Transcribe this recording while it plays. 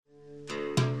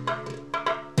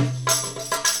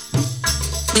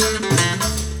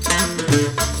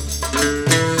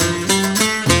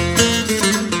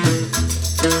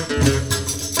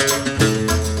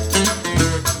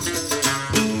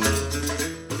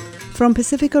From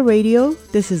Pacifica Radio,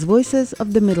 this is Voices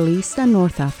of the Middle East and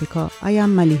North Africa. I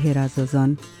am Maliha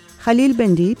Razazan. Khalil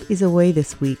Bendib is away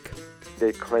this week.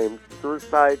 They claimed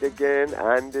suicide again,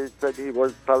 and they said he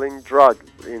was selling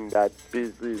drugs in that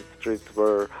busy street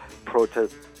where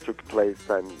protests took place,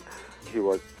 and he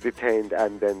was detained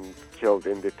and then killed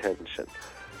in detention.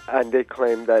 And they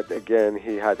claimed that, again,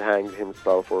 he had hanged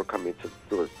himself or committed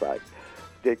suicide.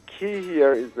 The key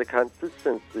here is the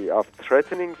consistency of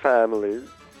threatening families,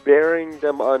 burying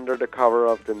them under the cover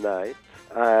of the night,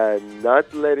 and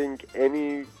not letting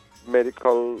any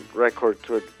medical record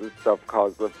to exist of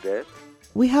cause of death.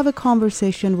 We have a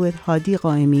conversation with Hadi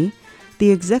Qaemi, the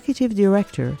executive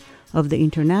director of the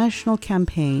International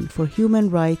Campaign for Human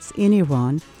Rights in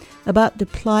Iran, about the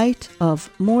plight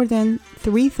of more than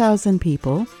 3,000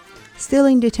 people still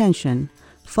in detention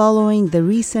following the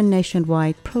recent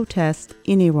nationwide protest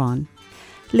in Iran.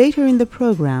 Later in the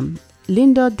program,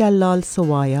 Linda Dalal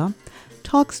Sawaya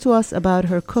talks to us about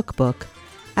her cookbook,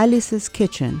 Alice's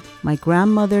Kitchen, My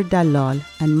Grandmother Dalal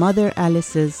and Mother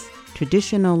Alice's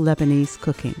Traditional Lebanese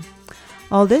Cooking.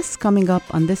 All this coming up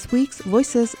on this week's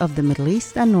Voices of the Middle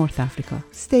East and North Africa.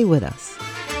 Stay with us.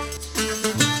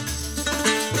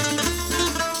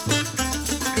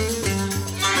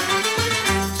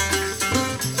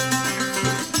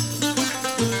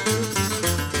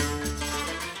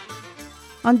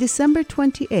 On December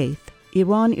 28th,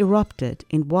 Iran erupted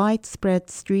in widespread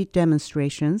street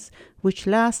demonstrations which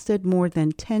lasted more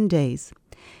than 10 days.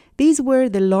 These were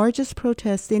the largest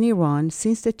protests in Iran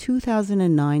since the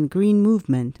 2009 Green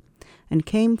Movement and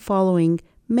came following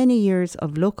many years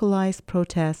of localized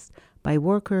protests by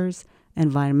workers,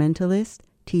 environmentalists,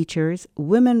 teachers,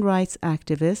 women's rights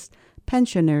activists,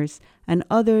 pensioners, and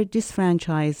other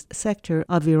disfranchised sector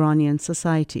of Iranian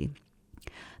society.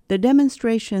 The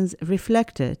demonstrations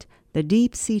reflected the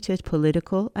deep-seated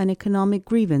political and economic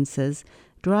grievances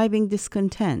driving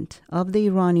discontent of the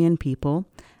Iranian people,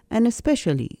 and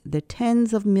especially the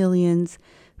tens of millions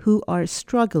who are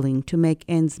struggling to make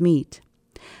ends meet.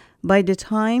 By the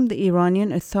time the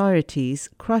Iranian authorities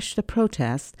crushed the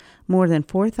protest, more than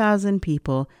 4,000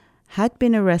 people had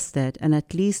been arrested and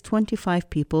at least 25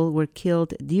 people were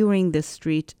killed during the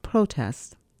street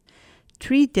protests.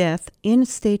 3 deaths in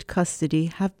state custody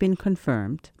have been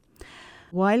confirmed.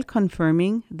 While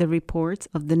confirming the reports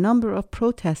of the number of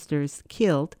protesters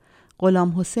killed,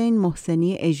 Gholam Hossein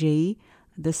Mohseni Ejei,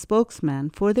 the spokesman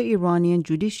for the Iranian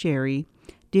judiciary,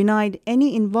 denied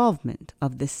any involvement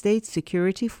of the state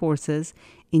security forces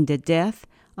in the death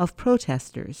of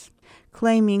protesters,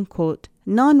 claiming, quote,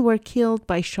 none were killed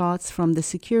by shots from the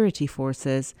security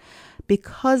forces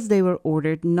because they were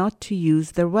ordered not to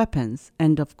use their weapons,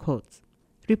 end of quote.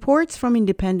 Reports from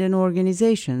independent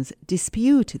organizations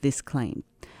dispute this claim.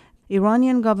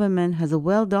 Iranian government has a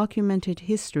well-documented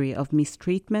history of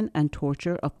mistreatment and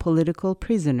torture of political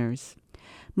prisoners.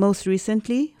 Most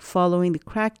recently, following the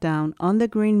crackdown on the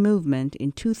Green Movement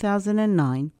in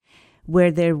 2009,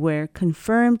 where there were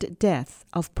confirmed deaths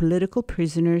of political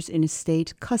prisoners in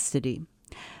state custody.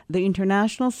 The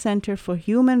International Center for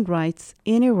Human Rights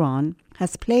in Iran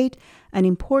has played an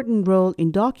important role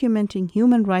in documenting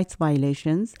human rights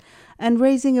violations and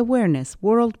raising awareness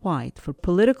worldwide for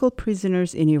political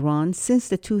prisoners in Iran since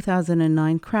the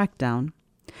 2009 crackdown.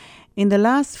 In the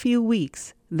last few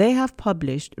weeks, they have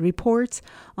published reports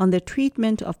on the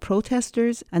treatment of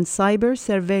protesters and cyber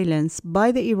surveillance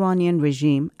by the Iranian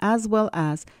regime, as well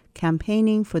as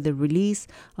campaigning for the release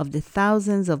of the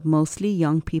thousands of mostly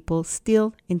young people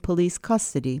still in police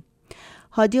custody.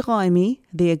 Hadi Qaemi,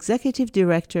 the executive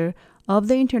director of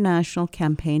the International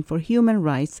Campaign for Human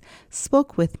Rights,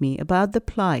 spoke with me about the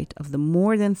plight of the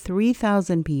more than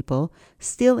 3,000 people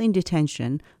still in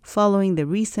detention following the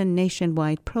recent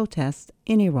nationwide protests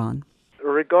in Iran.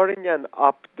 Regarding an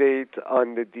update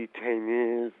on the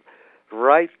detainees,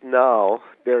 right now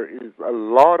there is a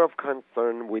lot of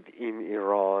concern within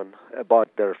Iran about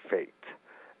their fate,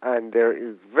 and there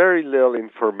is very little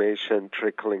information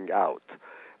trickling out.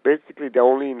 Basically, the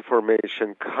only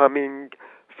information coming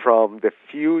from the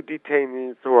few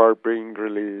detainees who are being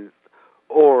released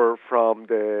or from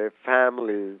the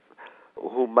families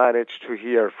who manage to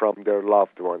hear from their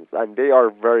loved ones, and they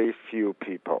are very few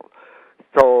people.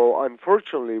 So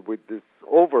unfortunately, with this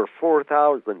over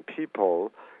 4,000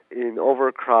 people in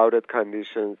overcrowded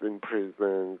conditions in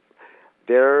prisons,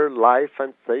 their life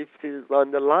and safety is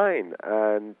on the line,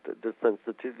 and the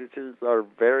sensitivities are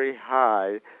very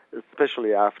high,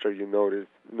 especially after you noted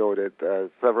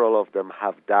several of them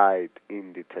have died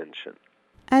in detention.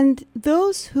 And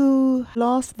those who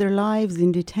lost their lives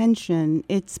in detention,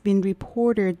 it's been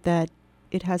reported that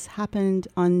it has happened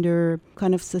under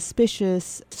kind of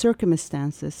suspicious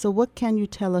circumstances. So what can you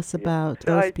tell us about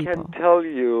those I people? can tell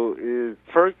you is,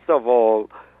 first of all,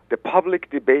 the public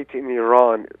debate in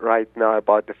Iran right now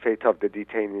about the fate of the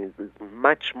detainees is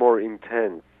much more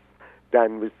intense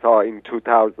than we saw in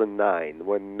 2009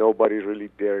 when nobody really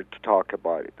dared to talk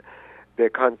about it. The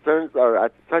concerns are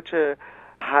at such a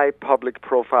high public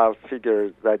profile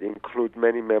figures that include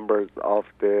many members of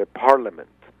the parliament.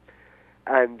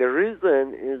 And the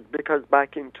reason is because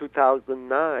back in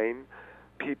 2009,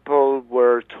 people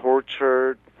were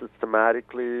tortured,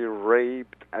 systematically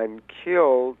raped, and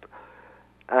killed.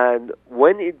 And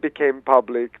when it became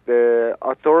public, the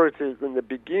authorities in the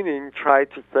beginning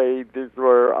tried to say these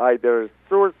were either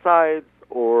suicides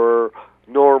or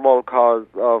normal cause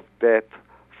of death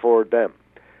for them.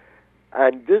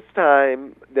 And this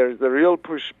time, there's a real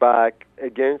pushback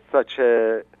against such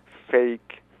a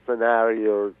fake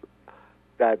scenarios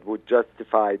that would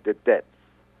justify the deaths.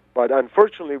 But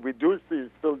unfortunately, we do see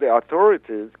still the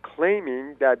authorities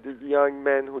claiming that these young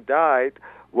men who died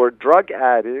were drug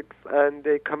addicts and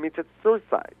they committed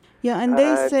suicide. Yeah, and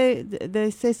they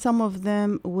say some of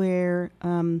them were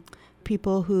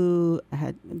people who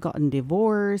had gotten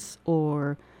divorced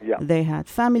or they had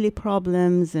family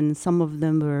problems, and some of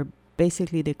them were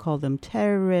basically, they call them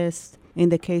terrorists. In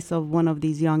the case of one of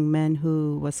these young men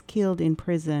who was killed in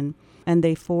prison, and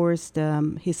they forced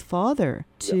his father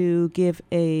to give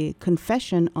a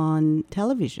confession on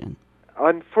television.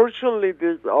 Unfortunately,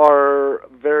 these are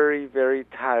very, very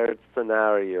tired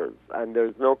scenarios, and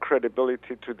there's no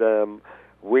credibility to them.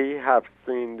 We have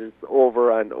seen this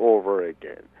over and over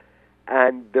again.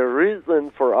 And the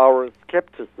reason for our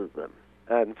skepticism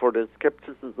and for the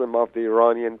skepticism of the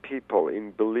Iranian people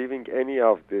in believing any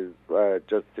of these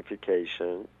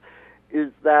justifications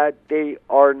is that they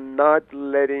are not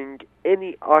letting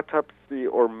any autopsy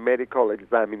or medical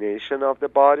examination of the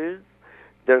bodies.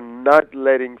 They're not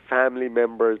letting family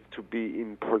members to be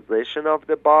in possession of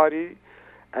the body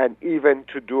and even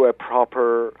to do a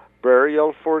proper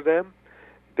burial for them.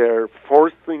 They're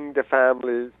forcing the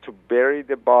families to bury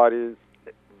the bodies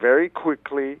very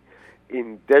quickly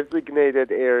in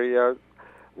designated areas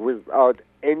without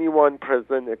anyone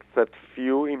present except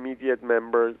few immediate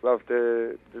members of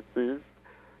the deceased.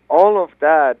 All of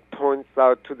that points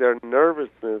out to their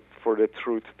nervousness for the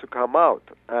truth to come out.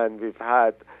 And we've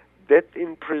had death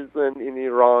in prison in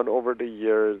Iran over the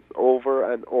years, over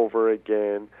and over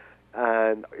again,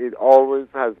 and it always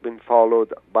has been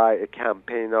followed by a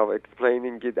campaign of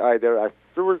explaining it either as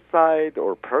suicide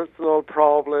or personal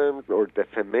problems or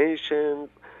defamations.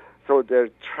 So their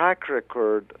track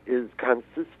record is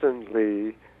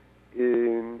consistently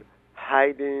in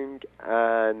hiding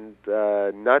and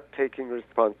not taking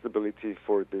responsibility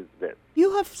for this death.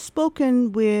 You have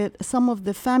spoken with some of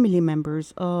the family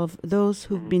members of those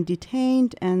who've been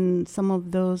detained and some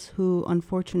of those who,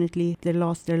 unfortunately, they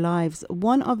lost their lives.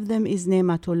 One of them is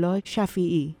Ne'matullah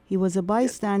Shafi'i. He was a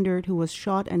bystander who was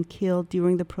shot and killed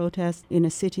during the protest in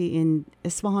a city in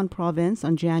Isfahan province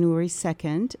on January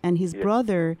 2nd, and his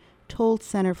brother told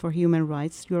Center for Human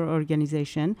Rights, your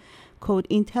organization, quote,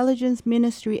 "Intelligence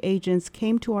ministry agents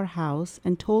came to our house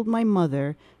and told my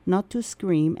mother not to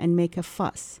scream and make a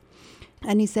fuss.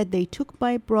 And he said they took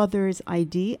my brother's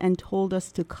ID and told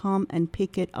us to come and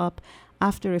pick it up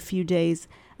after a few days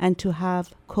and to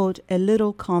have, quote, a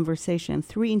little conversation.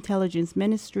 3 intelligence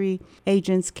ministry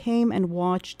agents came and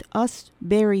watched us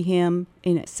bury him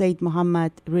in Sayyid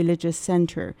Muhammad Religious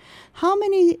Center." How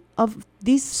many of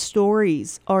these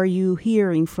stories are you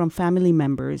hearing from family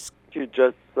members? You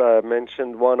just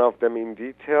mentioned one of them in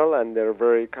detail, and they're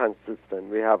very consistent.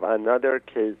 We have another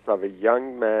case of a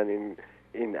young man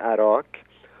in Iraq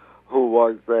who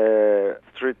was a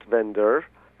street vendor,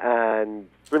 and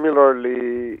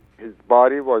similarly, his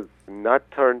body was not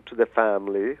turned to the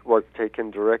family, was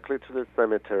taken directly to the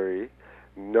cemetery.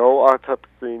 No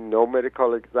autopsy, no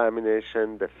medical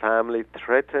examination. The family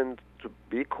threatened to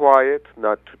be quiet,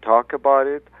 not to talk about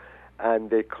it, and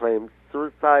they claimed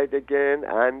suicide again,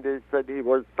 and they said he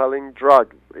was selling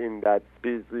drugs in that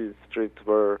busy street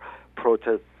where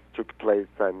protests took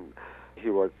place, and he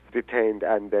was detained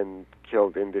and then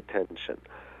killed in detention.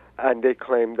 And they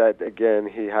claimed that, again,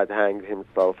 he had hanged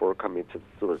himself or committed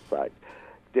suicide.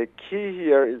 The key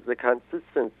here is the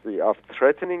consistency of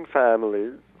threatening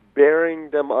families, burying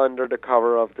them under the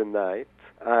cover of the night,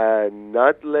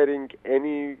 not letting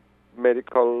any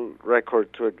medical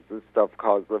record to exist of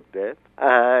cause of death.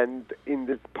 And in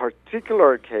this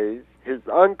particular case, his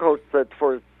uncle said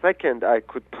for a second I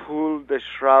could pull the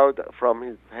shroud from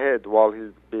his head while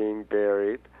he's being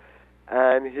buried,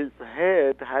 and his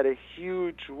head had a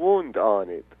huge wound on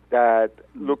it. that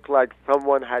looked like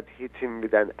someone had hit him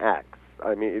with an axe.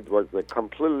 I mean, it was a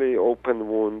completely open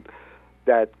wound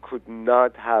that could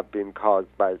not have been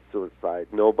caused by suicide.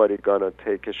 Nobody gonna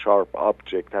take a sharp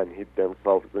object and hit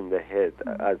themselves in the head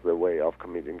as a way of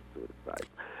committing suicide.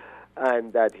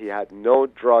 And that he had no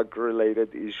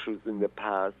drug-related issues in the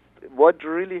past. What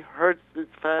really hurts these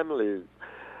families,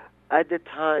 at the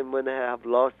time when they have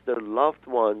lost their loved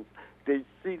ones, they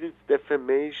see this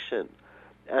defamation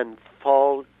and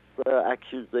false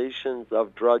accusations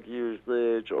of drug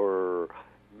usage or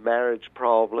marriage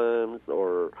problems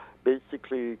or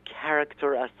basically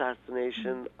character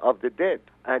assassination of the dead.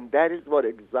 And that is what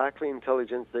exactly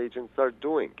intelligence agents are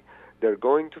doing. They're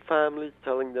going to families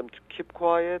telling them to keep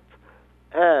quiet,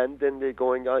 and then they're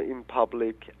going out in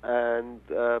public and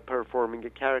performing a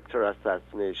character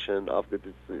assassination of the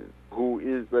deceased, who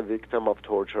is a victim of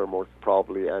torture most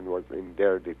probably and was in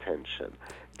their detention.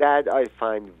 That I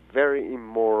find very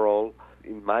immoral.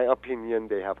 In my opinion,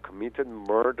 they have committed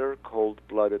murder,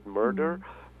 cold-blooded murder,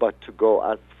 but to go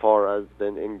as far as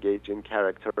then engage in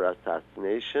character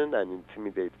assassination and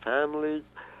intimidate families,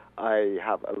 I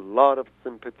have a lot of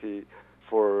sympathy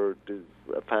for these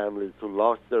families who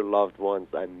lost their loved ones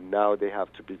and now they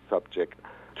have to be subject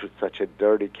to such a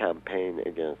dirty campaign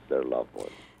against their loved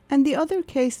ones. And the other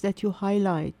case that you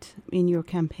highlight in your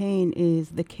campaign is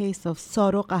the case of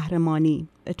Saro Qahramani,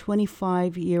 a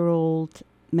 25-year-old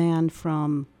man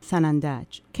from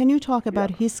Sanandaj. Can you talk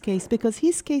about his case? Because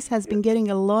his case has been getting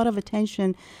a lot of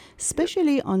attention,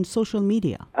 especially on social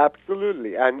media.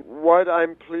 Absolutely. And what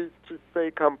I'm pleased to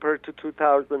say compared to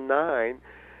 2009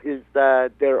 is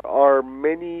that there are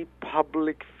many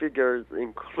public figures,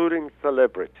 including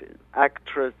celebrities,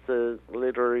 actresses,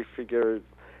 literary figures,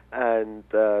 and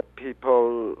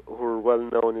people who are well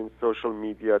known in social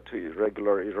media to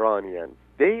irregular Iranians.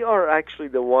 They are actually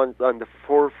the ones on the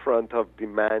forefront of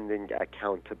demanding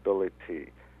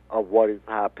accountability of what is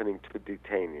happening to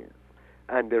detainees.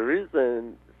 And the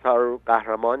reason Saro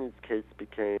Qahramani's case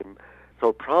became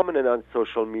so prominent on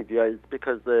social media is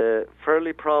because a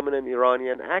fairly prominent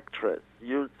Iranian actress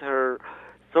used her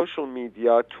social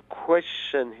media to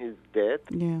question his death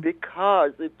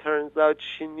because it turns out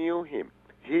she knew him.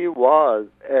 He was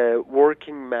a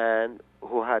working man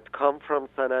who had come from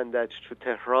Sanandaj to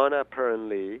Tehran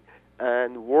apparently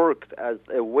and worked as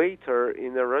a waiter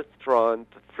in a restaurant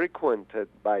frequented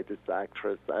by this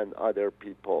actress and other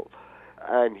people.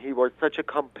 And he was such a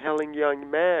compelling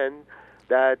young man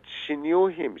that she knew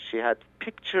him. She had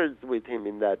pictures with him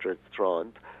in that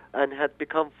restaurant and had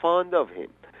become fond of him.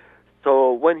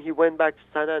 So when he went back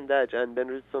to Sanandaj and then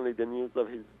recently the news of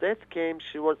his death came,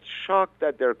 she was shocked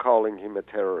that they're calling him a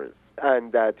terrorist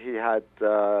and that he had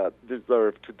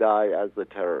deserved to die as a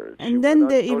terrorist. And then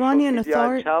the Iranian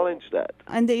authorities challenged that.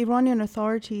 And the Iranian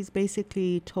authorities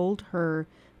basically told her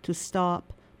to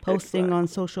stop posting on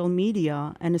social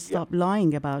media and stop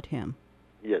lying about him.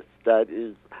 Yes, that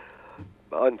is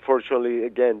unfortunately,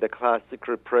 again, the classic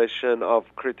repression of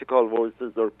critical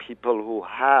voices or people who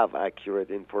have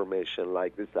accurate information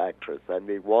like this actress, and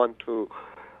they want to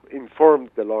inform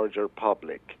the larger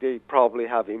public. They probably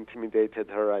have intimidated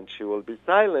her and she will be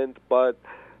silent, but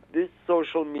this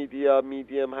social media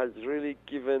medium has really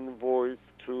given voice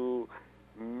to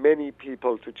many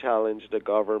people to challenge the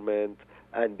government,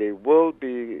 and they will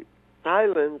be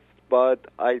silenced, but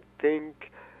I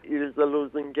think it is a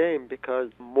losing game because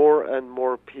more and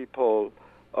more people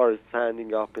are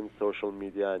standing up in social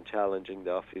media and challenging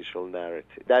the official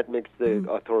narrative. That makes the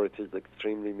authorities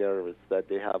extremely nervous that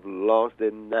they have lost the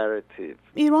narrative.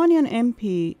 Iranian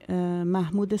MP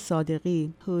Mahmoud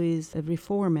Sadiqi, who is a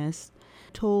reformist,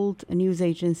 told a news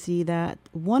agency that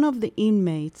one of the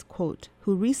inmates, quote,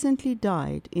 who recently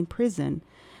died in prison,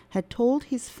 had told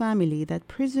his family that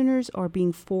prisoners are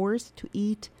being forced to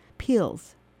eat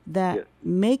pills that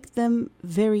make them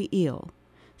very ill.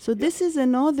 So this is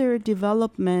another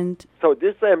development. So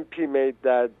this MP made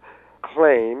that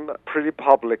claim pretty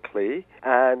publicly,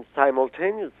 and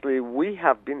simultaneously we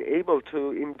have been able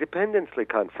to independently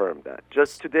confirm that.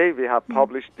 Just today we have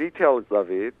published details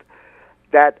of it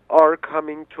that are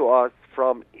coming to us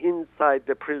from inside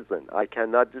the prison. I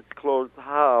cannot disclose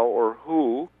how or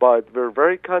who, but we're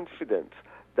very confident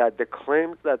that the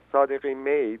claims that Sadiqi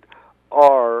made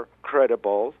are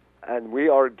credible, and we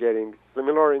are getting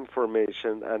similar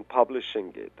information and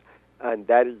publishing it. And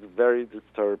that is very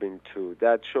disturbing too.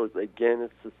 That shows, again, a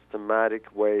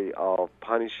systematic way of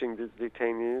punishing these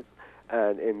detainees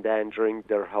and endangering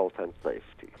their health and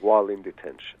safety while in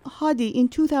detention. Hadi, in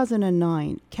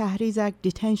 2009, Kahrizak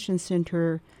Detention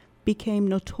Center became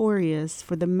notorious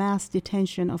for the mass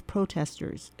detention of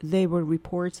protesters. There were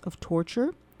reports of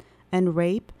torture and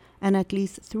rape and at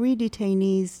least 3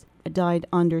 detainees died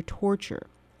under torture.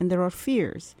 And there are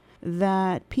fears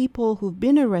that people who've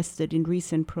been arrested in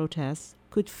recent protests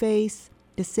could face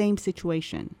the same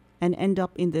situation and end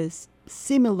up in this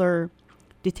similar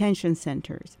detention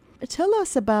centers. Tell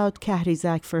us about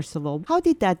Kahrizak, first of all. How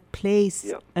did that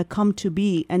place come to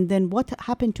be? And then what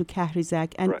happened to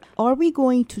Kahrizak? And are we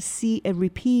going to see a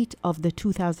repeat of the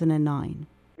 2009?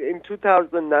 In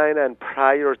 2009 and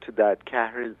prior to that,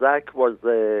 Kahrizak was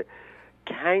a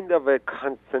kind of a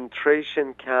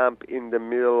concentration camp in the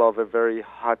middle of a very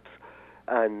hot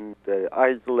and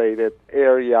isolated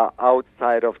area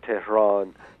outside of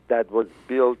Tehran that was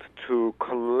built to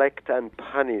collect and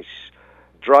punish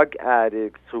drug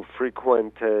addicts who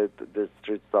frequented the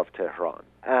streets of Tehran.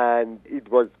 And it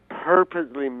was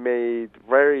purposely made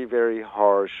very, very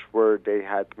harsh, where they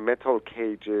had metal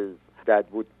cages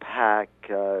that would pack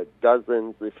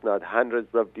dozens, if not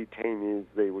hundreds of detainees.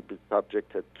 They would be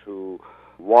subjected to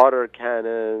water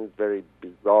cannons, very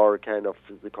bizarre kind of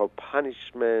physical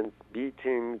punishments,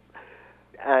 beatings.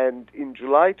 And in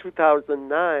July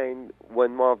 2009,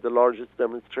 when one of the largest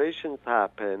demonstrations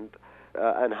happened,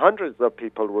 and hundreds of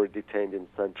people were detained in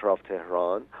the center of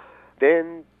Tehran,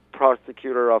 then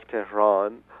prosecutor of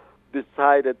Tehran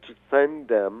decided to send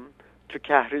them to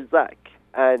Kahrizak.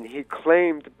 And he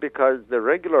claimed because the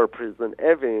regular prison,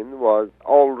 Evin, was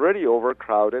already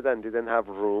overcrowded and didn't have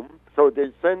room. So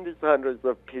they sent these hundreds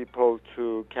of people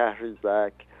to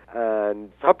Kahrizak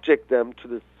and subject them to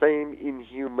the same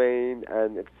inhumane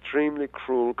and extremely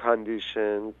cruel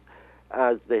conditions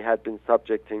as they had been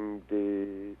subjecting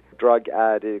the drug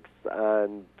addicts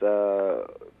and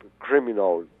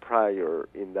criminals prior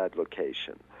in that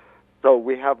location. So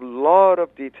we have a lot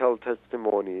of detailed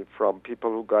testimony from people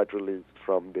who got released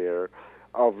from there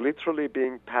of literally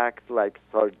being packed like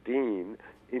sardine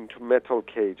into metal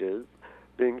cages,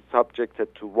 being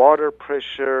subjected to water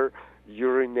pressure,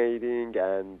 urinating,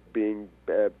 and being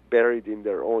buried in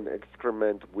their own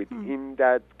excrement within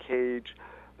that cage,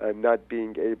 not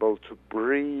being able to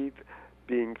breathe,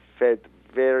 being fed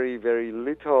very, very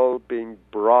little, being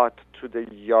brought to the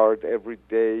yard every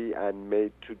day and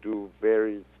made to do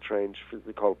very strange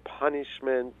physical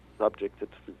punishments, subjected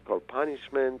to physical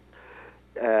punishments,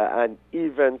 and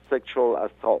even sexual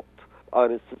assault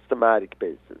on a systematic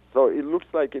basis. So it looks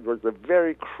like it was a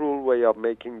very cruel way of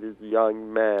making this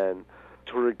young man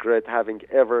to regret having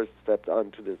ever stepped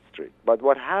onto the street. But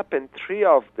what happened, 3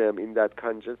 of them in that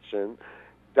congestion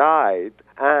died,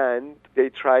 and they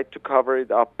tried to cover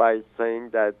it up by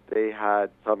saying that they had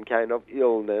some kind of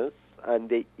illness, and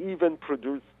they even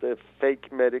produced a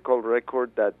fake medical record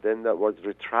that was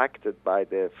retracted by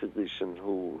the physician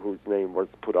whose name was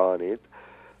put on it.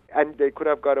 And they could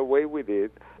have got away with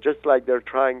it, just like they're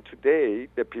trying today,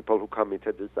 the people who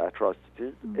committed these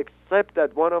atrocities, except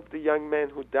that one of the young men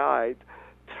who died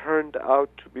turned out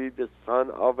to be the son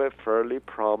of a fairly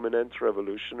prominent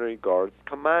Revolutionary Guards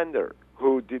commander,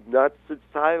 who did not sit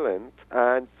silent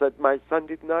and said, my son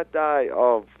did not die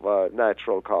of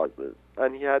natural causes.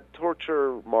 And he had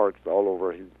torture marks all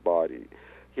over his body.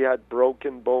 He had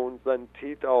broken bones and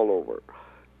teeth all over.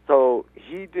 So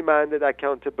he demanded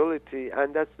accountability,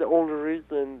 and that's the only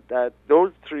reason that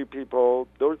those 3 people,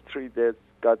 those 3 deaths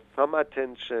got some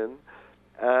attention,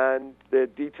 and the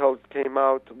details came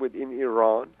out within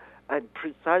Iran. And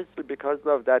precisely because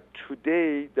of that,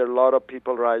 today there are a lot of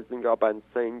people rising up and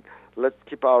saying, let's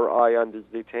keep our eye on these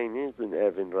detainees in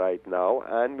Evin right now,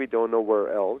 and we don't know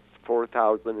where else.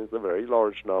 4,000 is a very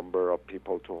large number of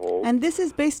people to hold. And this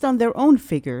is based on their own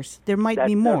figures. There might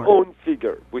be more. Their own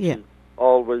figure, which is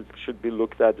always should be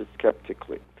looked at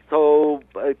skeptically. So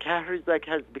Kahrizak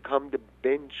has become the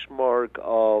benchmark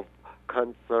of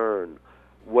concern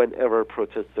whenever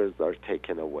protesters are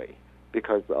taken away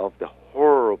because of the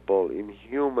horrible,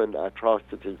 inhuman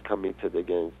atrocities committed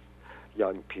against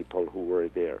young people who were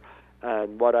there.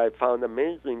 And what I found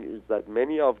amazing is that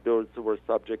many of those who were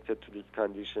subjected to these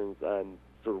conditions and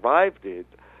survived it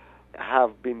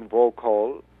have been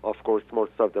vocal. Of course,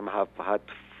 most of them have had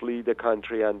to flee the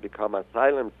country and become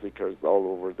asylum seekers all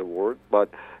over the world, but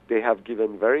they have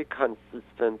given very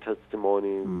consistent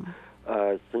testimonies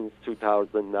since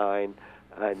 2009,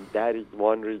 and that is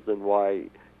one reason why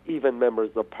even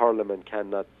members of parliament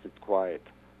cannot sit quiet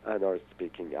and are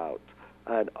speaking out.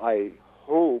 And I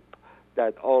hope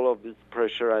that all of this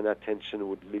pressure and attention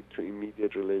would lead to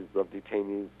immediate release of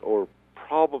detainees, or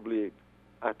probably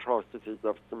atrocities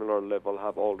of similar level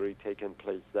have already taken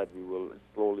place that we will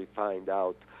slowly find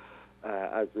out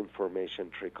as information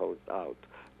trickles out.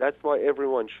 That's why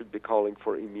everyone should be calling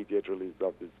for immediate release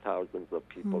of these thousands of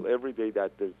people. Every day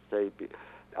that they say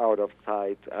out of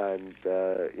sight, and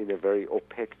in a very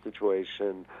opaque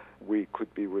situation, we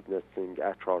could be witnessing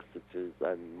atrocities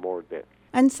and more deaths.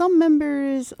 And some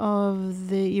members of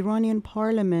the Iranian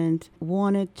parliament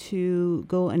wanted to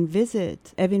go and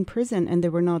visit Evin prison, and they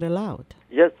were not allowed.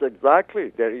 Yes, exactly.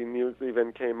 Their news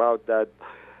even came out that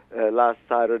last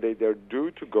Saturday they're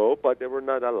due to go, but they were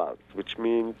not allowed, which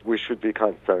means we should be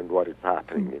concerned what is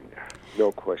happening in there.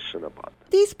 No question about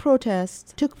it. These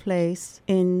protests took place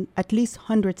in at least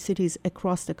 100 cities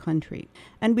across the country.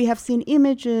 And we have seen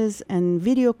images and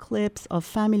video clips of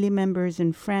family members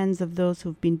and friends of those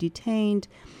who've been detained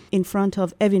in front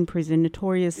of Evin prison,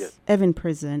 notorious Evin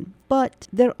prison. But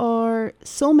there are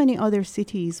so many other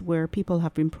cities where people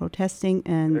have been protesting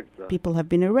and people have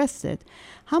been arrested.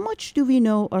 How much do we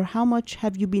know, or how much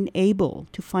have you been able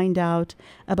to find out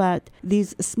about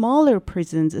these smaller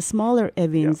prisons, smaller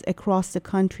Evins across the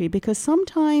country? Because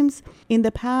sometimes in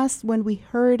the past, when we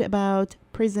heard about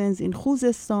prisons in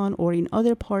Khuzestan or in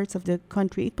other parts of the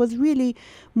country, it was really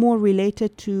more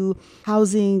related to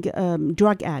housing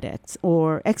drug addicts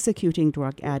or executing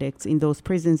drug addicts in those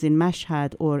prisons in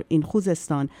Mashhad or in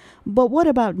Khuzestan. But what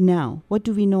about now? What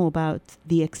do we know about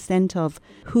the extent of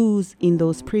who's in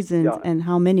those prisons and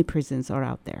how many prisons are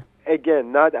out there?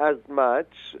 Again, not as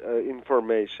much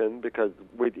information, because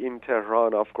within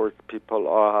Tehran, of course, people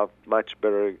have much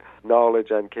better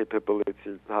knowledge and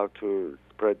capabilities how to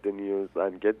spread the news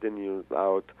and get the news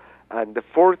out. And the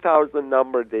 4,000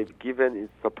 number they've given is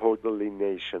supposedly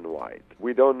nationwide.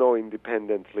 We don't know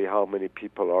independently how many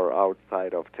people are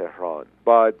outside of Tehran.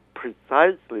 But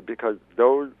precisely because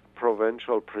those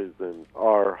provincial prisons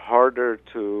are harder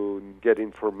to get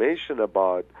information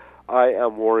about, I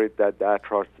am worried that the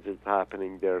atrocities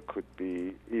happening there could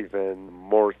be even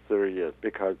more serious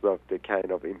because of the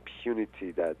kind of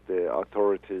impunity that the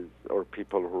authorities or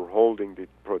people who are holding the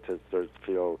protesters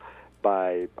feel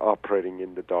by operating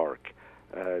in the dark.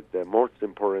 The most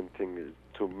important thing is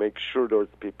to make sure those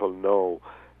people know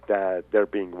that they're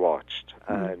being watched.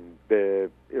 And the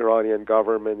Iranian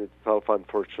government itself,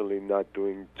 unfortunately, not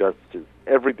doing justice.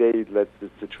 Every day it lets the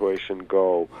situation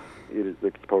go. It is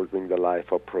exposing the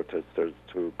life of protesters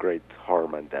to great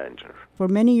harm and danger. For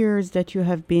many years that you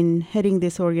have been heading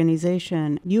this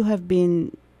organization, you have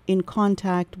been in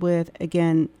contact with,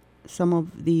 again, some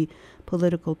of the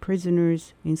political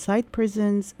prisoners inside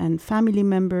prisons and family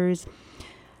members.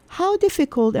 How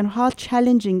difficult and how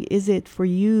challenging is it for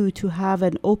you to have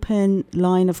an open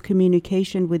line of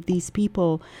communication with these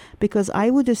people? Because I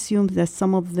would assume that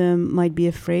some of them might be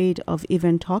afraid of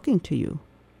even talking to you.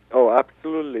 Oh,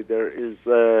 absolutely. There is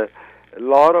a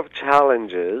lot of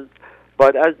challenges.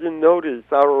 But as you notice,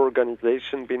 our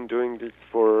organization been doing this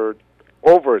for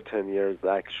over 10 years,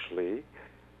 actually.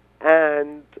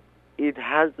 And it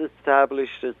has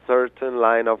established a certain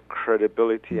line of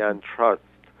credibility and trust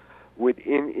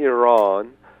within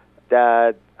Iran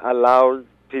that allows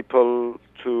people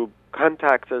to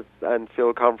contact us and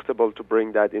feel comfortable to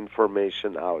bring that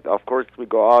information out. Of course, we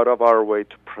go out of our way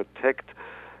to protect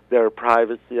their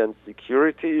privacy and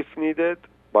security if needed,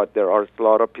 but there are a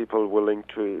lot of people willing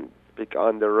to speak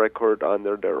on the record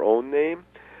under their own name.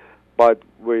 But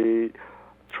we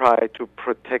try to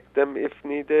protect them if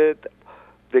needed.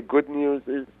 The good news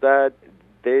is that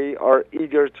they are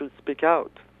eager to speak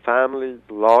out. Families,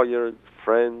 lawyers,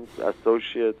 friends,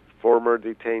 associates, former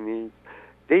detainees,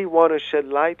 they want to shed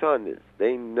light on this.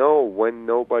 They know when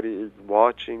nobody is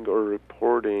watching or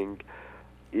reporting,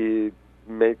 it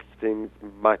makes things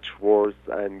much worse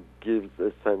and gives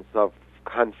a sense of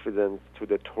confidence to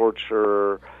the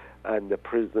torturer and the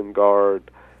prison guard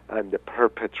and the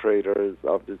perpetrators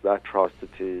of these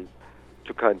atrocities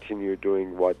to continue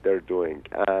doing what they're doing.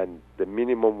 And the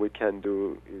minimum we can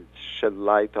do is shed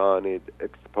light on it,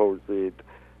 expose it,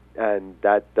 and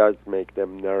that does make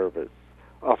them nervous.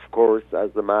 Of course,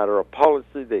 as a matter of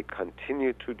policy, they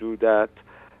continue to do that,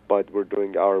 but we're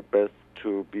doing our best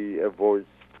to be a voice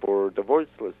for the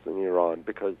voiceless in Iran,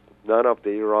 because none of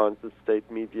the Iran's state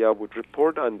media would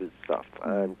report on this stuff.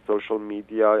 And social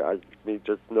media, as we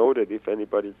just noted, if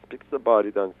anybody speaks about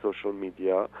it on social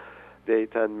media, they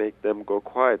can make them go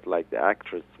quiet, like the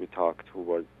actress we talked who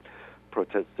was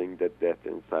protesting the death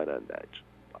in Sanandaj.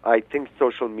 I think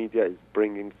social media is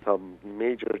bringing some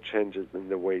major changes in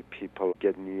the way people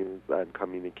get news and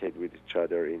communicate with each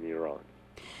other in Iran.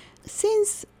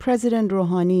 Since President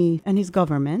Rouhani and his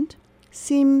government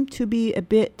seem to be a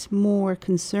bit more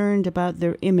concerned about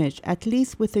their image, at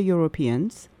least with the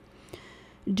Europeans,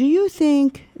 do you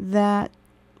think that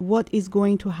what is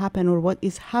going to happen or what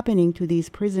is happening to these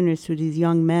prisoners, to these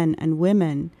young men and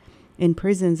women in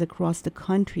prisons across the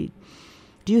country,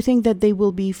 do you think that they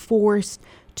will be forced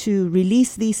to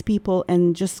release these people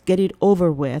and just get it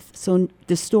over with, so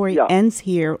the story ends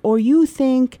here? Or you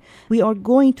think we are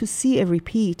going to see a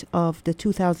repeat of the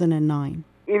 2009?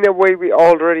 In a way, we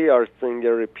already are seeing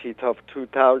a repeat of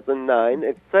 2009,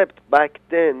 except back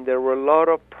then there were a lot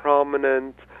of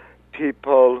prominent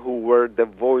people who were the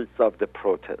voice of the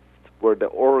protest, were the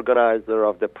organizer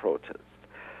of the protest.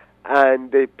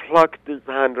 And they plucked these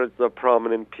hundreds of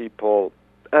prominent people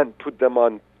and put them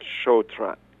on show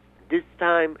tracks. This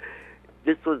time,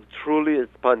 this was truly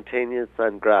spontaneous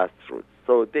and grassroots.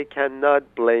 So they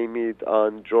cannot blame it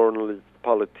on journalists,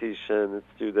 politicians,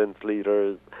 student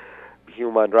leaders,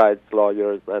 human rights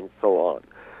lawyers, and so on.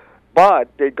 But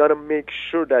they got to make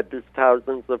sure that these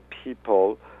thousands of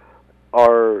people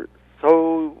are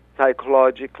so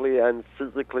psychologically and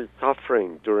physically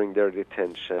suffering during their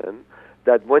detention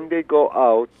that when they go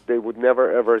out, they would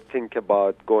never ever think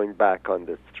about going back on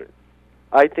the streets.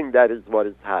 I think that is what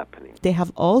is happening. They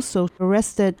have also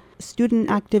arrested student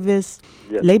activists,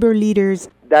 labor leaders.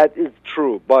 That is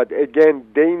true. But again,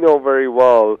 they know very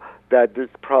well that these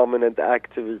prominent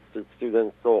activists,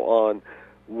 students, so on,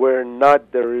 were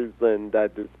not the reason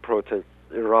that this protest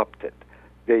erupted.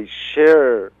 They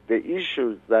share the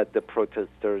issues that the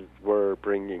protesters were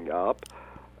bringing up,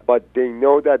 but they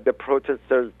know that the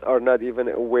protesters are not even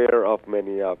aware of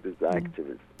many of these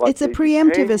activists. But it's a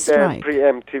preemptive strike.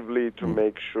 Preemptively to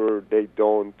make sure they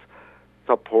don't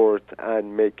support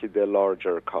and make it a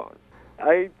larger cause.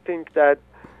 I think that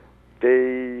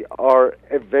they are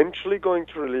eventually going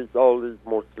to release all these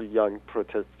mostly young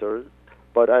protesters,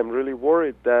 but I'm really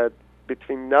worried that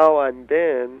between now and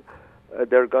then,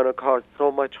 they're going to cause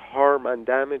so much harm and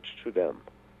damage to them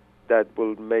that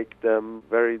will make them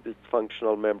very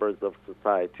dysfunctional members of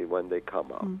society when they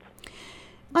come out.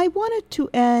 I wanted to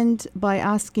end by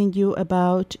asking you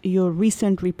about your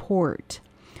recent report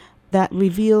that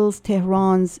reveals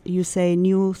Tehran's, you say,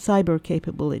 new cyber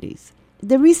capabilities.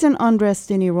 The recent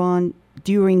unrest in Iran,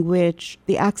 during which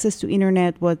the access to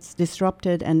internet was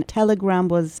disrupted and Telegram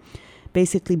was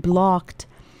basically blocked,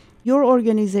 your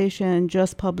organization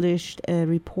just published a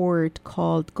report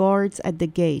called Guards at the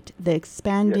Gate, the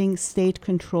expanding state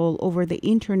control over the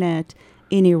internet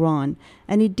in Iran.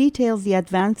 And it details the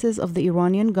advances of the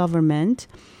Iranian government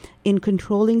in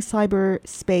controlling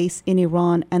cyberspace in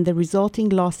Iran and the resulting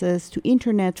losses to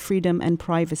internet freedom and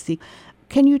privacy.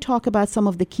 Can you talk about some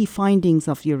of the key findings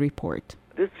of your report?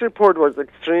 This report was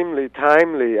extremely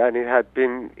timely, and it had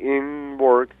been in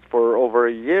works for over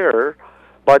a year.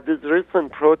 But this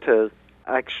recent protest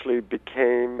actually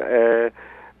became a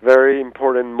very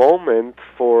important moment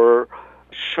for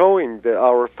showing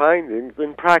our findings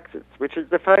in practice, which is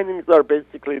the findings are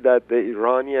basically that the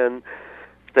Iranian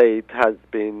state has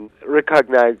been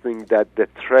recognizing that the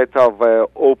threat of an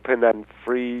open and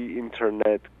free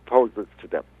internet poses to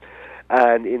them.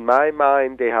 And in my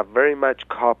mind, they have very much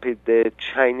copied the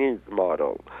Chinese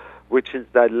model, which is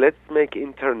that let's make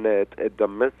internet a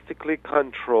domestically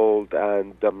controlled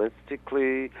and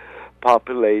domestically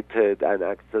populated and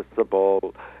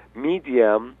accessible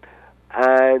medium,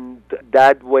 and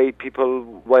that way people,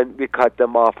 when we cut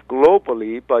them off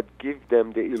globally, but give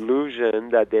them the illusion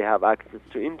that they have access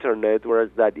to internet, whereas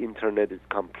that internet is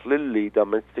completely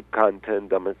domestic content,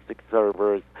 domestic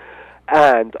servers,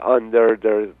 and under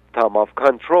their thumb of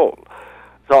control.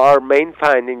 So our main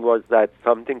finding was that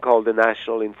something called the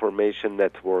National Information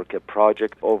Network, a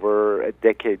project over a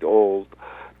decade old,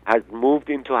 has moved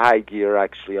into high gear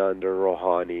actually under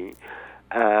Rouhani.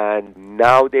 And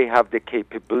now they have the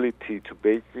capability to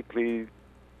basically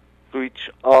switch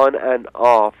on and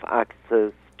off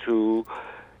access to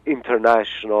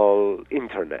international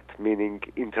internet, meaning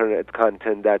internet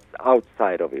content that's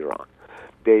outside of Iran.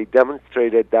 They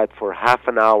demonstrated that for half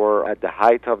an hour at the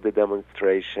height of the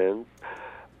demonstrations.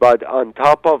 But on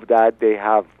top of that, they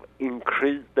have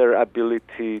increased their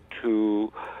ability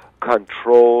to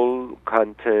control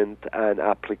content and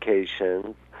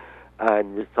applications.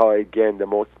 And we saw again the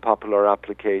most popular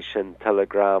application,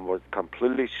 Telegram, was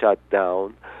completely shut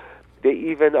down. They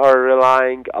even are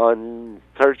relying on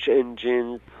search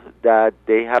engines that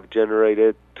they have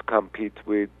generated to compete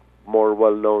with more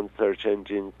well-known search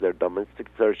engines, their domestic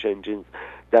search engines,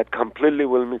 that completely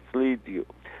will mislead you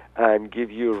and give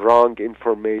you wrong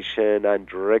information and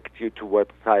direct you to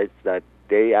websites that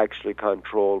they actually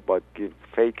control but give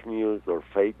fake news or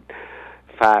fake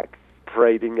facts,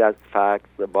 parading as facts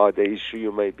about the issue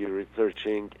you may be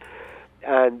researching.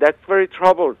 And that's very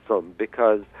troublesome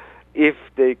because if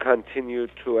they continue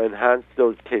to enhance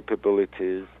those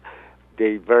capabilities,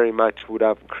 they very much would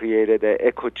have created an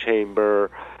echo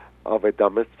chamber of a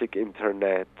domestic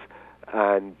internet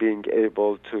and being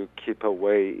able to keep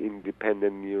away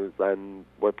independent news and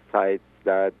websites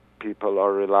that people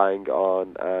are relying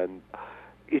on. And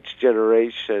each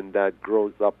generation that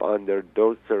grows up under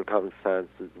those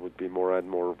circumstances would be more and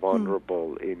more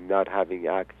vulnerable in not having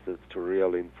access to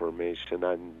real information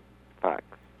and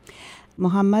facts.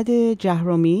 Mohammad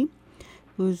Jahromi,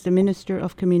 who's the Minister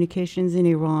of Communications in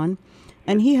Iran,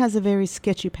 and he has a very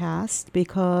sketchy past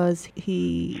because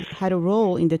he had a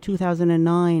role in the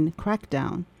 2009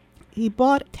 crackdown. He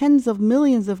bought tens of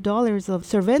millions of dollars of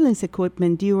surveillance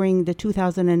equipment during the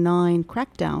 2009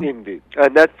 crackdown. Indeed.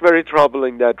 And that's very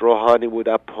troubling that Rouhani would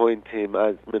appoint him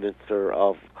as Minister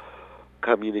of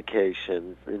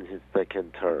Communications in his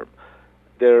second term.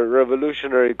 The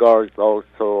Revolutionary Guards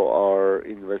also are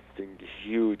investing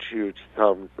huge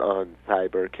sums on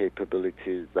cyber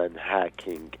capabilities and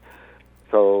hacking.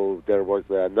 So there was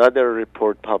another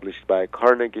report published by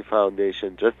Carnegie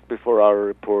Foundation just before our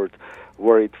report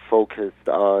where it focused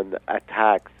on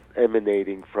attacks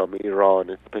emanating from Iran,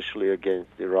 especially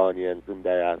against Iranians in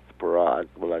diaspora, as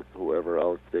well as whoever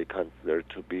else they consider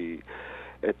to be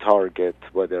a target,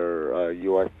 whether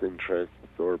U.S. interests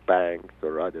or banks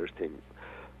or other things.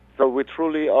 So we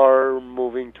truly are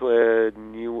moving to a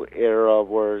new era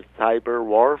where cyber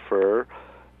warfare,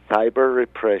 cyber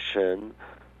repression,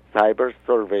 cyber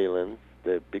surveillance,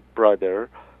 the big brother,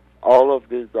 all of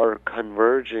these are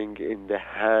converging in the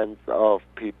hands of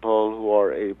people who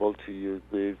are able to use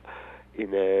this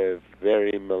in a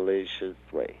very malicious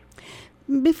way.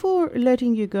 Before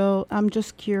letting you go, I'm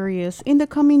just curious, in the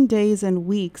coming days and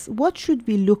weeks, what should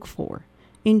we look for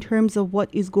in terms of what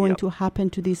is going to happen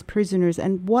to these prisoners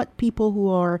and what people who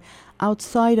are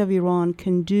outside of Iran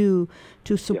can do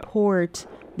to support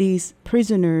these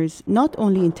prisoners, not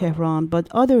only in Tehran, but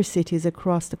other cities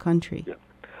across the country?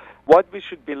 What we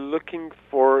should be looking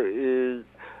for is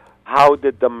how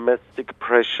the domestic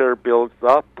pressure builds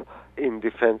up in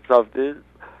defense of these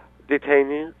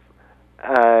detainees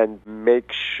and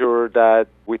make sure that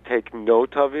we take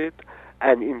note of it.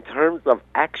 And in terms of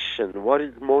action, what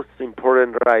is most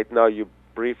important right now, you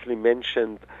briefly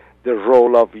mentioned the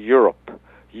role of Europe.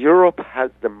 Europe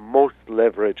has the most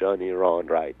leverage on Iran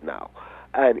right now.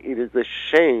 And it is a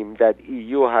shame that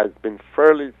EU has been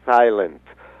fairly silent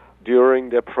during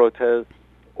the protests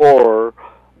or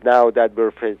now that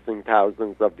we're facing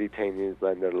thousands of detainees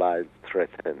and their lives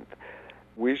threatened.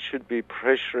 We should be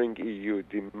pressuring EU,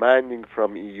 demanding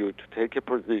from EU to take a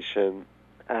position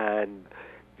and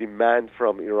demand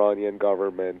from Iranian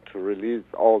government to release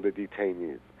all the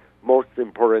detainees. Most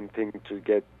important thing to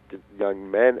get the young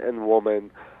men and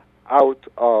women out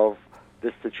of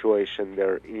the situation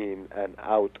they're in and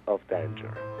out of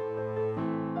danger.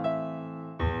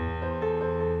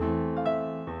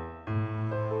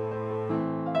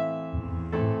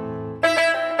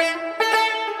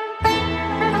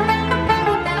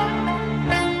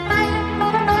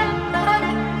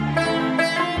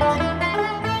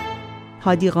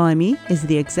 Hadi Qami is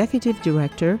the executive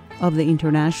director of the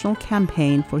International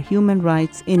Campaign for Human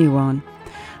Rights in Iran,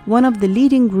 one of the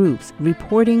leading groups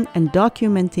reporting and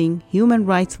documenting human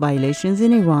rights violations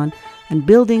in Iran and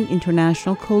building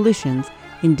international coalitions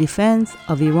in defense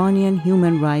of Iranian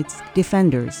human rights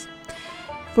defenders.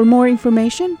 For more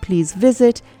information, please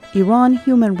visit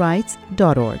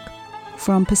iranhumanrights.org.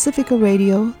 From Pacifica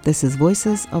Radio, this is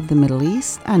Voices of the Middle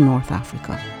East and North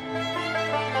Africa.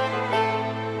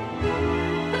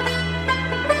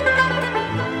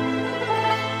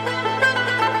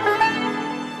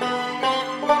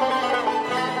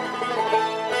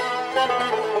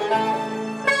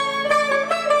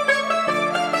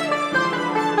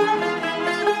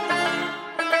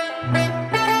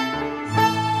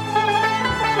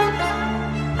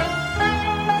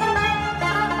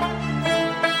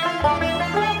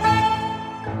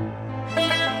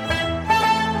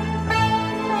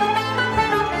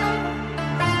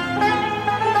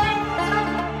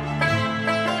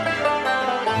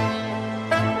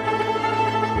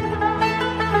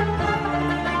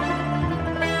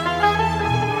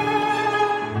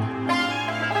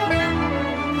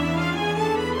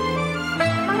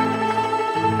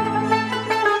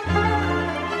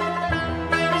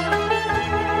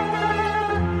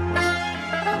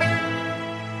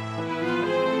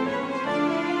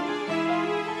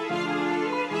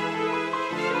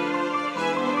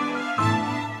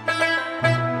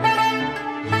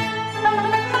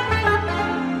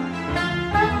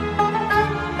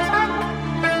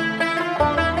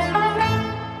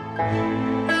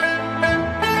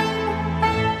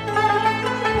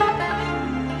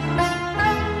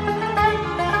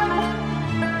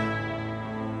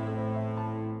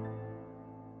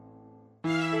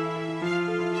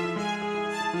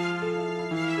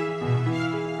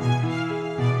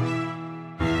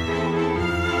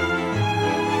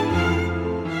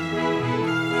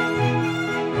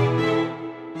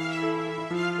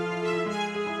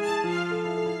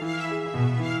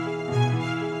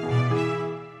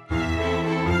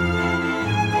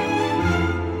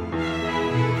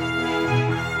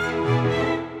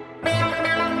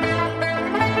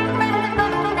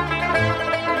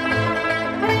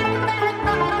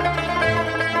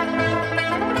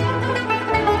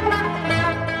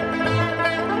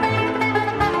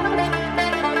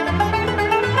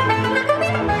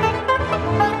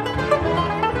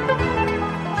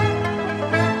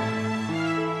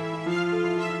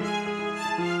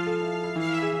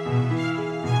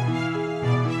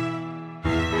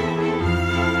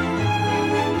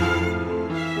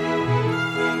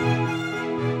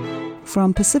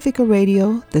 From Pacifica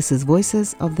Radio, this is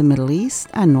Voices of the Middle East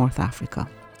and North Africa.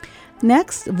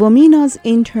 Next, Vomina's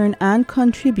intern and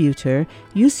contributor,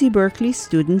 UC Berkeley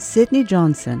student Sydney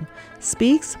Johnson,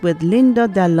 speaks with Linda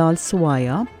Dalal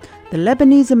Sawaya, the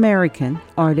Lebanese-American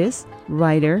artist,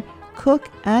 writer, cook,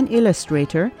 and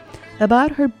illustrator,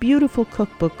 about her beautiful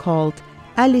cookbook called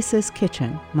Alice's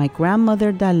Kitchen, My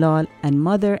Grandmother Dalal and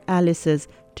Mother Alice's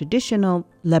Traditional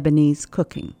Lebanese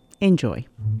Cooking. Enjoy.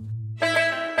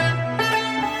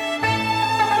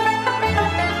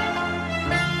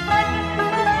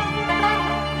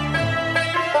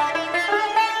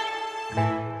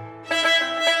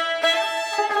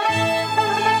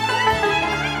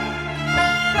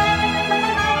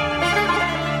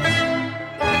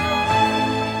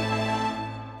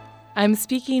 I'm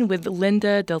speaking with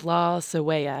Linda Dalal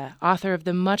Sawaya, author of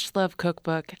the much-loved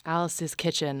cookbook Alice's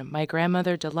Kitchen, My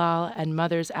Grandmother Dalal and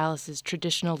Mother Alice's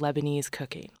Traditional Lebanese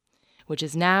Cooking, which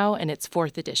is now in its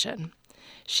 4th edition.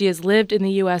 She has lived in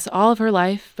the U.S. all of her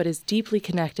life, but is deeply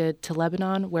connected to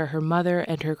Lebanon, where her mother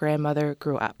and her grandmother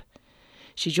grew up.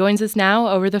 She joins us now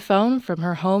over the phone from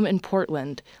her home in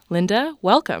Portland. Linda,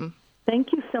 welcome.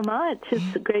 Thank you so much.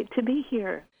 It's great to be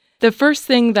here. The first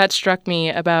thing that struck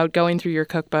me about going through your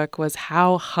cookbook was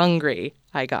how hungry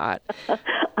I got.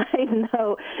 I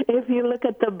know. If you look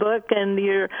at the book and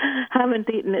you haven't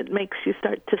eaten, it makes you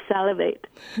start to salivate.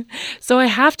 So I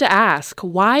have to ask,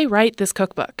 why write this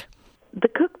cookbook? The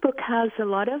cookbook has a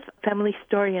lot of family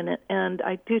story in it, and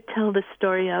I do tell the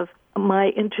story of my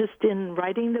interest in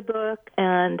writing the book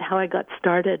and how I got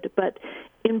started. But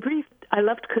in brief, I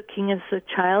loved cooking as a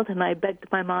child, and I begged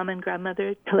my mom and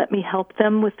grandmother to let me help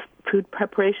them with food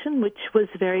preparation, which was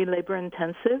very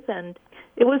labor-intensive, and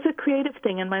it was a creative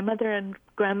thing. And my mother and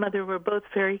grandmother were both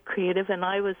very creative, and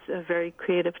I was a very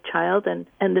creative child and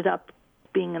ended up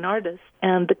being an artist.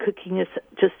 And the cooking is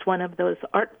just one of those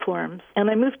art forms. And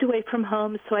I moved away from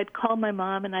home, so I'd call my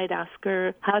mom and I'd ask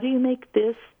her, how do you make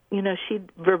this? You know, she'd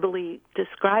verbally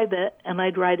describe it, and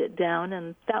I'd write it down,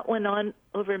 and that went on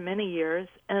over many years.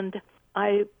 And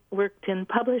I worked in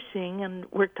publishing and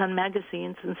worked on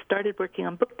magazines and started working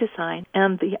on book design,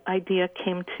 and the idea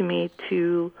came to me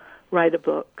to write a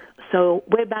book. So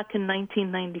way back in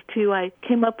 1992, I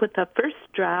came up with a first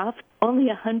draft, only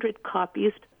 100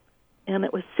 copies, and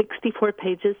it was 64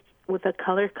 pages with a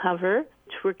color cover,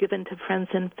 which were given to friends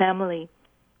and family.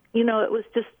 You know, it was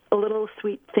just a little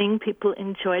sweet thing. People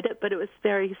enjoyed it, but it was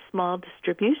very small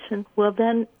distribution. Well,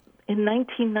 then in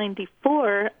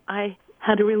 1994, I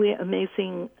had a really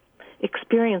amazing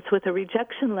experience with a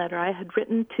rejection letter. I had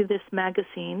written to this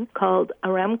magazine called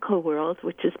Aramco World,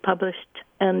 which is published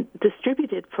and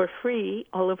distributed for free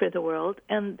all over the world,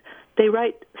 and they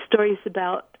write stories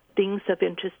about things of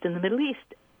interest in the Middle East.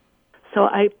 So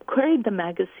I queried the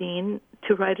magazine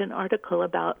to write an article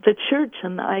about the church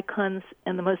and the icons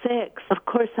and the mosaics. Of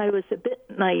course, I was a bit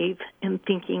naive in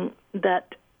thinking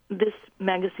that this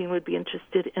magazine would be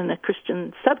interested in a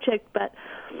Christian subject, but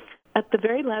at the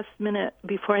very last minute,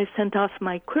 before I sent off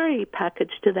my query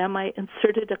package to them, I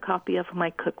inserted a copy of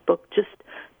my cookbook just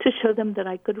to show them that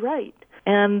I could write.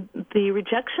 And the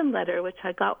rejection letter, which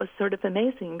I got, was sort of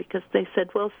amazing because they said,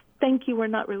 well, thank you, we're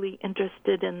not really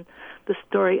interested in the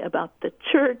story about the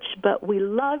church, but we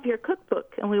love your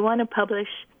cookbook, and we want to publish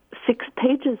 6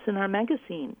 pages in our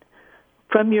magazine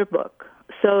from your book.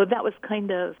 So that was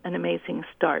kind of an amazing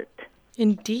start.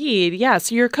 Indeed, yeah.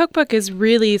 So your cookbook is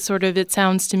really sort of, it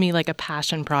sounds to me like a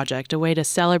passion project, a way to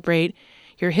celebrate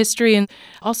your history and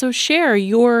also share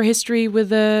your history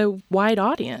with a wide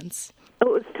audience. It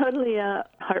was totally a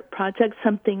heart project,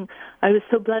 something I was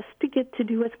so blessed to get to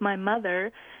do with my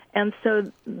mother. And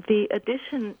so the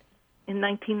edition in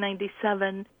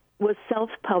 1997 was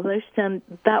self-published, and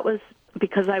that was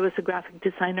because I was a graphic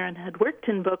designer and had worked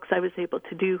in books. I was able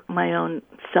to do my own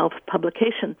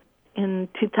self-publication. In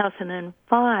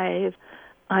 2005,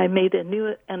 I made a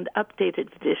new and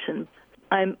updated edition.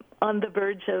 I'm on the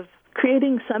verge of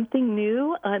creating something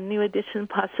new, a new edition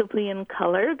possibly in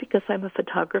color, because I'm a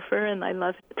photographer and I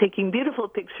love taking beautiful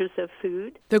pictures of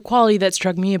food. The quality that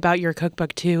struck me about your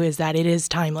cookbook, too, is that it is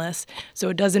timeless. So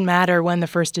it doesn't matter when the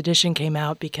first edition came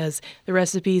out because the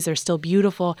recipes are still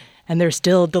beautiful and they're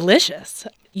still delicious.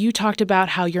 You talked about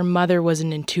how your mother was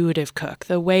an intuitive cook.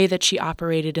 The way that she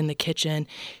operated in the kitchen,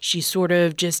 she sort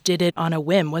of just did it on a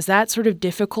whim. Was that sort of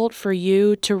difficult for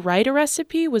you to write a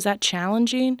recipe? Was that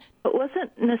challenging? It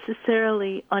wasn't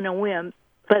necessarily on a whim,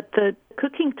 but the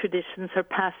cooking traditions are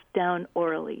passed down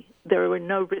orally. There were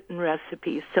no written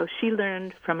recipes. So she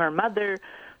learned from her mother,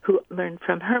 who learned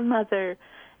from her mother.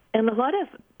 And a lot of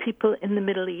people in the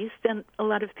Middle East, and a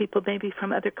lot of people maybe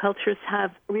from other cultures,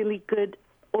 have really good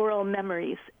oral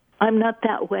memories. I'm not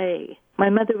that way. My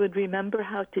mother would remember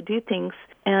how to do things,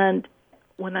 and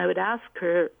when I would ask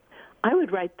her, I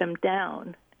would write them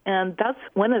down. And that's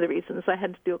one of the reasons I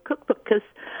had to do a cookbook, because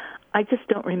I just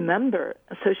don't remember.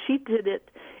 So she did it.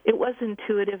 It was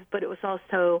intuitive, but it was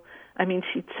also,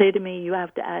 she'd say to me, you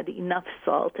have to add enough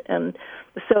salt. And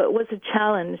so it was a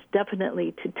challenge,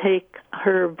 definitely, to take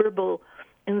her verbal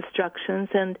instructions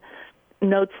and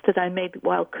notes that I made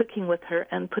while cooking with her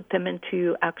and put them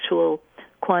into actual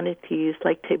quantities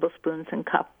like tablespoons and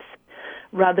cups,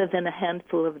 rather than a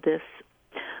handful of this.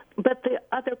 But the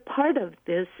other part of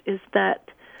this is that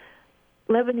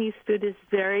Lebanese food is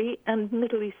and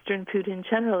Middle Eastern food in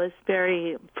general is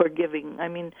very forgiving.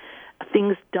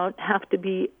 Things don't have to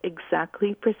be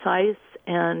exactly precise.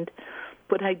 And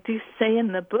what I do say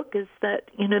in the book is that,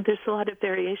 there's a lot of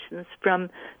variations from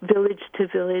village to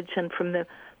village and from the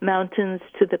mountains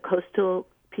to the coastal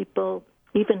people,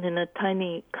 even in a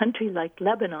tiny country like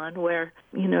Lebanon where,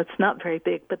 it's not very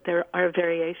big, but there are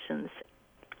variations.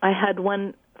 I had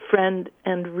one friend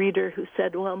and reader who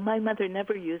said, well, my mother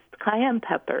never used cayenne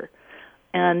pepper,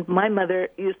 and my mother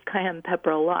used cayenne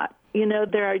pepper a lot.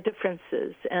 There are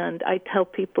differences, and I tell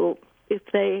people if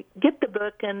they get the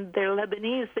book and they're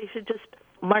Lebanese, they should just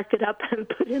mark it up and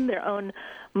put in their own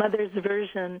mother's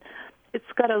version. It's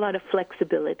got a lot of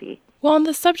flexibility. Well, on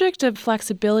the subject of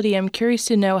flexibility, I'm curious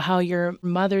to know how your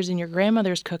mother's and your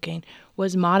grandmother's cooking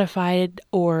was modified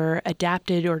or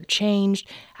adapted or changed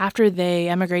after they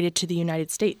emigrated to the United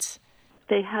States.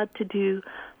 They had to do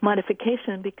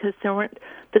modification because there weren't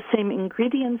the same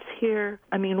ingredients here.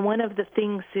 One of the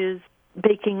things is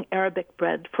baking Arabic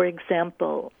bread, for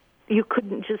example. You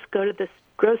couldn't just go to the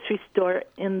grocery store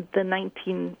in the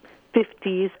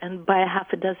 1950s and buy a half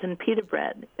a dozen pita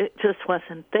bread. It just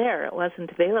wasn't there. It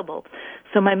wasn't available.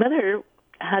 So my mother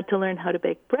had to learn how to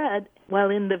bake bread. While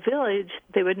in the village,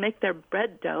 they would make their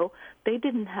bread dough. They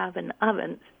didn't have an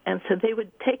oven, and so they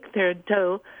would take their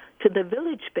dough to the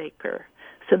village baker.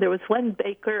 So there was one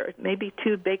baker, or maybe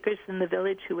two bakers in the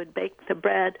village who would bake the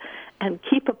bread and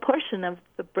keep a portion of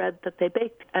the bread that they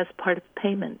baked as part of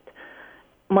payment.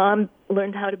 Mom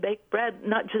learned how to bake bread,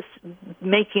 not just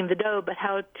making the dough, but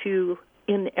how to,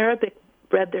 in Arabic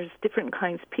bread, there's different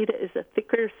kinds. Pita is a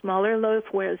thicker, smaller loaf,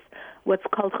 whereas what's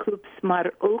called khubz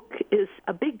mar'ouk is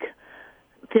a big,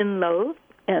 thin loaf.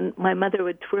 And my mother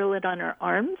would twirl it on her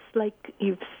arms like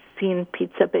you've seen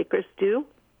pizza bakers do.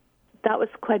 That was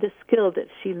quite a skill that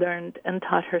she learned and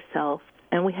taught herself.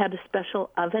 And we had a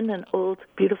special oven, an old,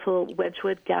 beautiful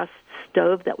Wedgwood gas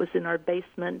stove that was in our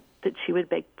basement that she would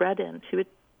bake bread in. She would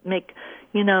make,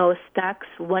 stacks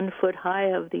 1 foot high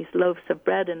of these loaves of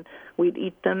bread, and we'd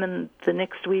eat them, and the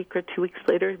next week or 2 weeks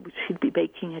later, she'd be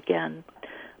baking again.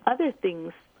 Other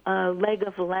things, a leg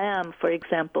of lamb, for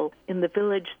example, in the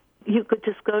village, you could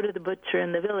just go to the butcher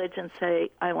in the village and say,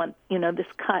 I want, this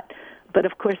cut. But,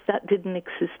 of course, that didn't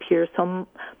exist here. So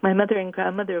my mother and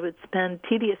grandmother would spend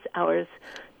tedious hours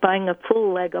buying a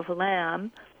full leg of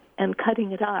lamb and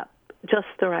cutting it up just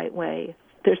the right way.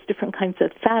 There's different kinds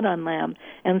of fat on lamb,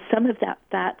 and some of that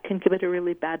fat can give it a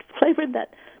really bad flavor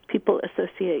that people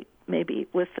associate maybe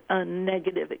with a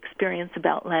negative experience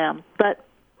about lamb. But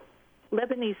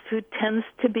Lebanese food tends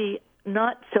to be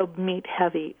not so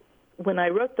meat-heavy. When I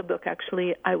wrote the book,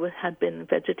 actually, I had been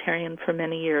vegetarian for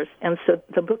many years, and so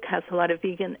the book has a lot of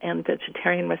vegan and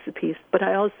vegetarian recipes, but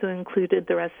I also included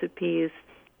the recipes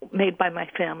made by my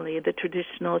family, the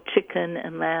traditional chicken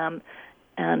and lamb,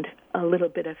 and a little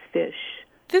bit of fish.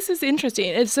 This is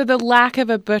interesting. So the lack of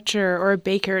a butcher or a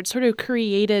baker, it sort of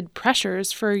created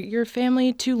pressures for your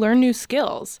family to learn new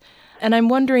skills. And I'm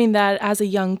wondering that as a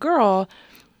young girl,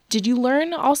 did you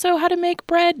learn also how to make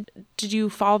bread? Did you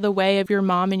follow the way of your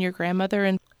mom and your grandmother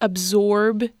and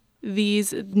absorb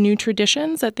these new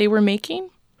traditions that they were making?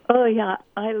 Oh, yeah.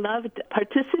 I loved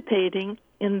participating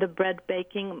in the bread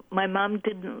baking. My mom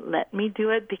didn't let me do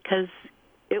it because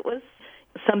it was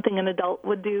something an adult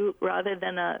would do rather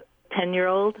than a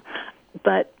 10-year-old.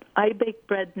 But I bake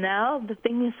bread now. The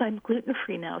thing is, I'm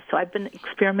gluten-free now, so I've been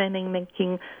experimenting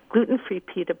making gluten-free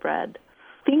pita bread.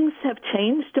 Things have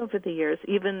changed over the years,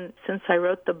 even since I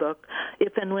wrote the book.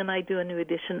 If and when I do a new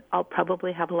edition, I'll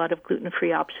probably have a lot of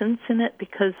gluten-free options in it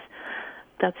because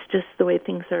that's just the way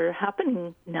things are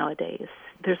happening nowadays.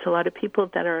 There's a lot of people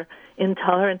that are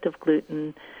intolerant of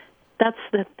gluten. That's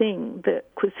the thing. The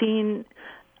cuisine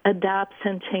adapts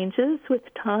and changes with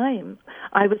time.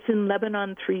 I was in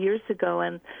Lebanon 3 years ago,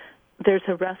 and there's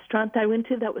a restaurant I went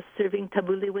to that was serving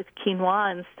tabbouleh with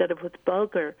quinoa instead of with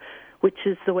bulgur, which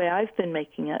is the way I've been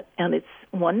making it, and it's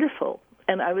wonderful.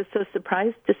 And I was so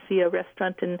surprised to see a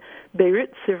restaurant in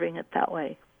Beirut serving it that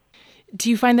way. Do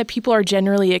you find that people are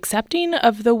generally accepting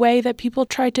of the way that people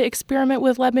try to experiment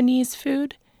with Lebanese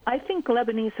food? I think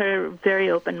Lebanese are very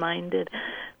open-minded.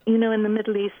 You know, in the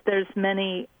Middle East, there's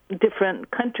many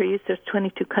different countries. There's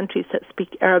 22 countries that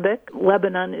speak Arabic.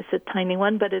 Lebanon is a tiny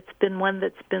one, but it's been one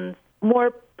that's been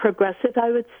more progressive,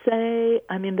 I would say.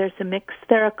 I mean, there's a mix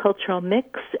there, a cultural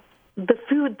mix. The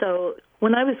food, though,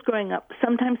 when I was growing up,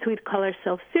 sometimes we'd call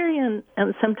ourselves Syrian,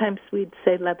 and sometimes we'd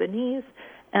say Lebanese.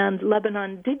 And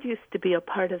Lebanon did used to be a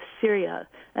part of Syria,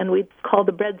 and we'd call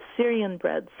the bread Syrian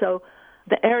bread. So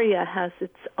the area has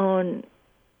its own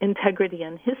integrity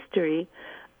and history,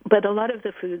 but a lot of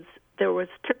the foods, there was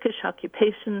Turkish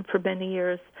occupation for many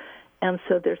years, and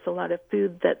so there's a lot of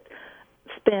food that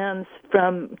spans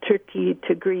from Turkey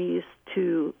to Greece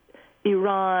to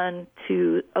Iran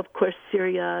to, of course,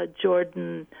 Syria,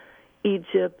 Jordan,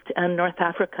 Egypt, and North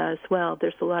Africa as well.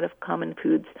 There's a lot of common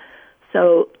foods.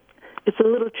 So it's a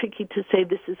little tricky to say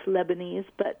this is Lebanese,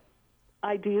 but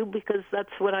I do because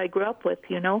that's what I grew up with,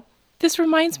 you know. This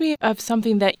reminds me of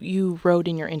something that you wrote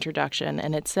in your introduction,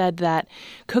 and it said that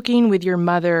cooking with your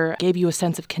mother gave you a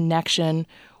sense of connection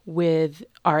with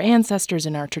our ancestors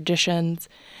and our traditions.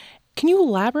 Can you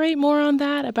elaborate more on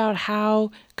that, about how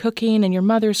cooking and your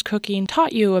mother's cooking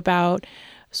taught you about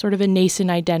sort of a nascent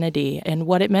identity and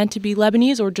what it meant to be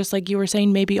Lebanese, or just like you were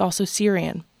saying, maybe also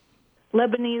Syrian?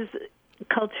 Lebanese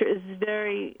culture is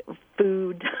very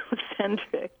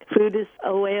food-centric. Food is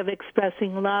a way of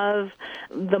expressing love.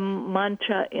 The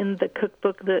mantra in the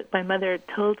cookbook that my mother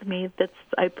told me that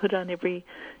I put on every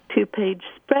 2-page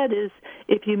spread is,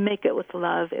 if you make it with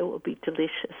love, it will be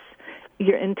delicious.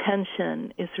 Your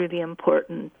intention is really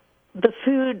important. The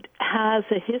food has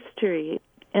a history,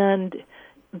 and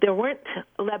there weren't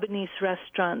Lebanese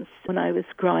restaurants when I was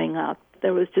growing up.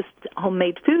 There was just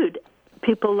homemade food.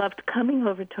 People loved coming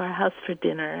over to our house for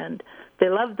dinner, and they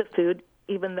loved the food,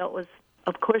 even though it was,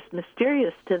 of course,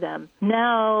 mysterious to them.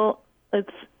 Now, it's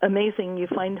amazing. You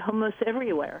find hummus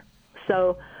everywhere.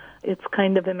 So it's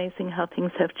kind of amazing how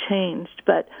things have changed.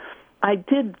 But I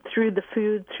did, through the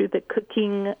food, through the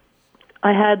cooking,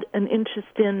 I had an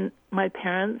interest in my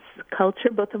parents'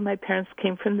 culture. Both of my parents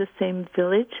came from the same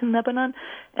village in Lebanon.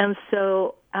 And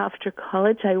so after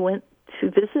college, I went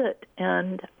to visit,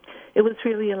 and it was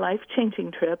really a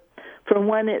life-changing trip. For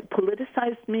one, it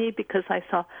politicized me because I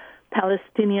saw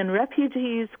Palestinian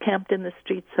refugees camped in the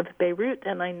streets of Beirut,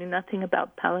 and I knew nothing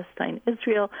about Palestine,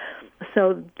 Israel.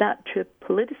 So that trip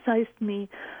politicized me.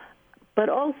 But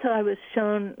also I was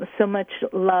shown so much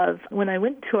love. When I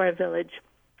went to our village,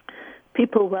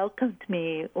 people welcomed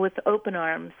me with open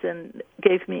arms and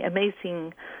gave me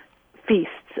amazing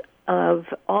feasts of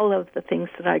all of the things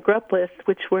that I grew up with,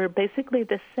 which were basically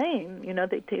the same. You know,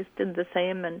 they tasted the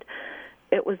same, and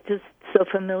it was just so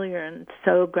familiar and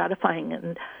so gratifying.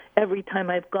 And every time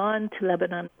I've gone to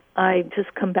Lebanon, I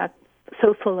just come back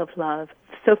so full of love.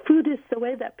 So food is the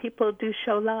way that people do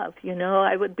show love. You know,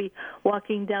 I would be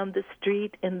walking down the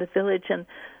street in the village, and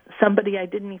somebody I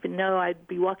didn't even know, I'd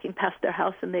be walking past their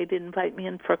house and they'd invite me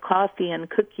in for coffee and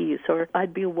cookies. Or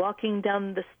I'd be walking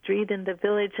down the street in the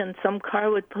village and some car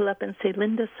would pull up and say,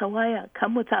 "Linda Sawaya,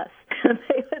 come with us." And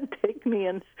they would take me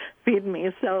and feed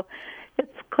me. So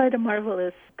it's quite a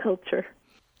marvelous culture.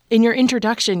 In your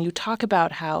introduction, you talk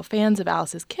about how fans of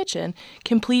Alice's Kitchen,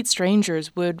 complete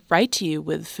strangers, would write to you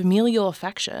with familial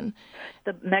affection.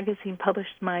 The magazine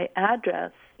published my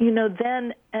address. You know,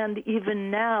 then and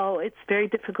even now, it's very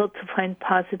difficult to find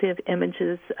positive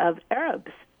images of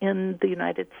Arabs in the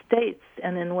United States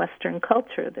and in Western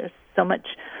culture. There's so much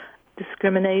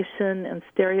discrimination and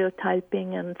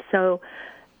stereotyping. And so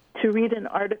to read an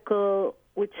article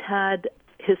which had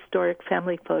historic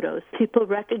family photos, people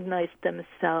recognized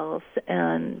themselves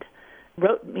and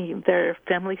wrote me their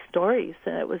family stories,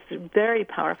 and it was very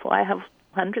powerful. I have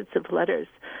hundreds of letters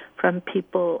from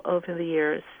people over the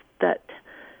years that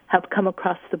have come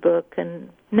across the book, and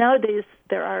nowadays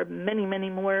there are many, many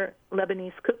more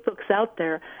Lebanese cookbooks out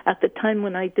there. At the time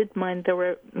when I did mine, there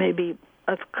were maybe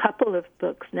a couple of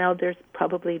books. Now there's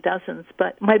probably dozens.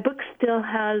 But my book still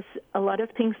has a lot of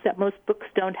things that most books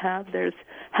don't have. There's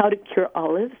how to cure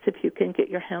olives, if you can get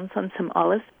your hands on some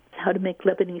olives, how to make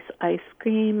Lebanese ice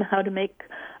cream, how to make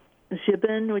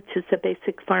jibin, which is a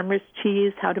basic farmer's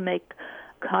cheese, how to make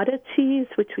cottage cheese,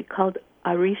 which we called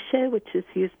arishe, which is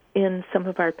used in some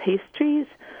of our pastries.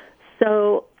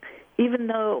 So even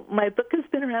though my book has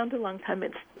been around a long time,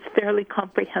 it's fairly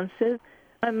comprehensive.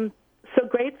 I'm so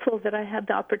grateful that I had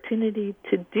the opportunity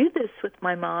to do this with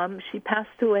my mom. She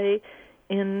passed away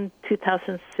in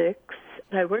 2006,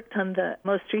 I worked on the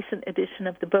most recent edition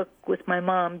of the book with my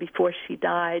mom before she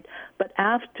died, but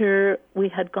after we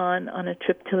had gone on a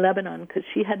trip to Lebanon, because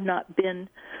she had not been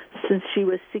since she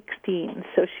was 16.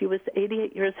 So she was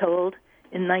 88 years old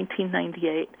in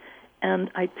 1998, and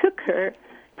I took her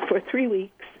for 3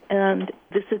 weeks and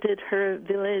visited her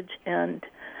village, and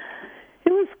it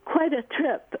was quite a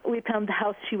trip. We found the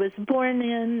house she was born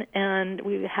in, and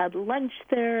we had lunch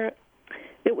there.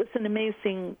 It was an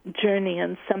amazing journey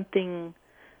and something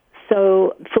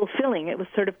so fulfilling. It was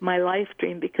sort of my life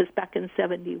dream, because back in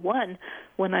 1971,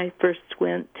 when I first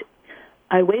went,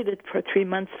 I waited for 3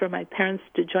 months for my parents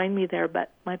to join me there,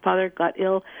 but my father got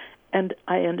ill, and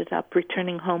I ended up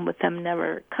returning home with them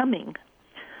never coming.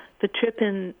 The trip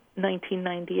in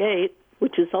 1998,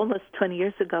 which is almost 20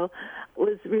 years ago,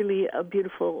 was really a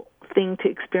beautiful thing to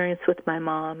experience with my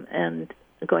mom, and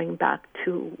going back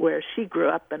to where she grew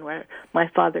up and where my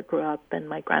father grew up and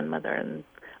my grandmother and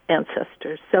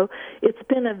ancestors. So it's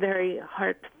been a very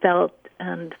heartfelt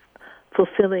and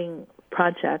fulfilling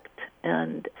project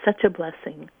and such a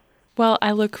blessing. Well,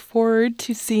 I look forward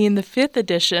to seeing the 5th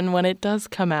edition when it does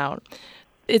come out.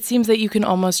 It seems that you can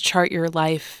almost chart your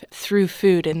life through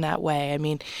food in that way. I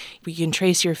mean, we can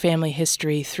trace your family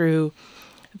history through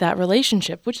that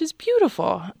relationship, which is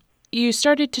beautiful. You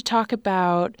started to talk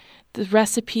about the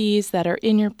recipes that are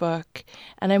in your book,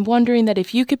 and I'm wondering that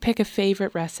if you could pick a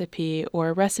favorite recipe or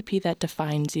a recipe that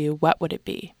defines you, what would it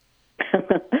be?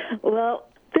 Well,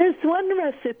 there's one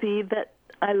recipe that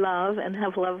I love and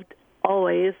have loved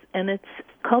always, and it's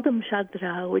called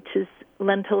mshadra, which is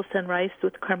lentils and rice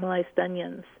with caramelized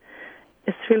onions.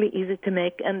 It's really easy to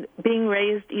make, and being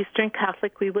raised Eastern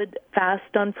Catholic, we would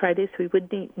fast on Fridays. We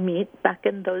would eat meat. Back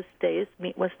in those days,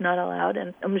 meat was not allowed,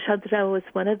 and mshadra was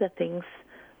one of the things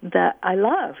that I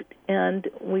loved, and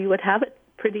we would have it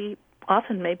pretty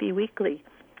often, maybe weekly,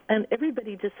 and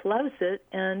everybody just loves it.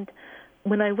 And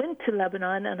when I went to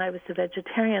Lebanon and I was a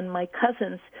vegetarian, my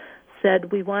cousins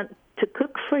said, "We want to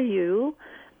cook for you.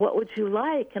 What would you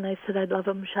like?" And I said, "I'd love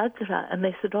a mshadra." And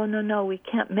they said, "Oh, no, we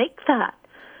can't make that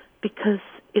because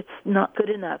it's not good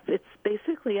enough. It's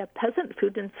basically a peasant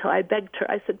food." And so I begged her.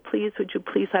 I said, "Please, would you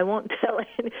please? I won't tell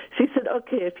any." She said,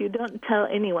 "Okay, if you don't tell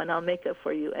anyone, I'll make it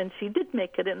for you." And she did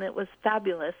make it, and it was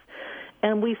fabulous.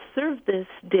 And we served this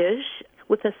dish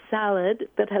with a salad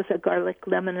that has a garlic,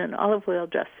 lemon, and olive oil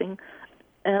dressing.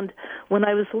 And when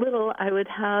I was little, I would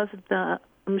have the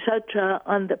mshadra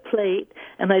on the plate,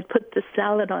 and I'd put the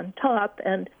salad on top.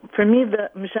 And for me, the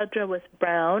mshadra was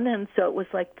brown, and so it was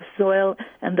like the soil,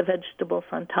 and the vegetables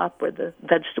on top were the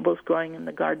vegetables growing in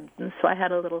the garden. And so I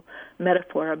had a little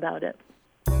metaphor about it.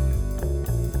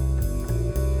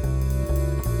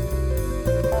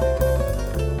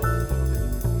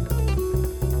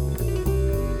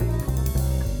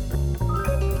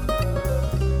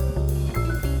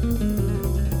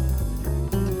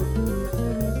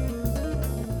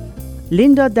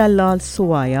 Linda Dalal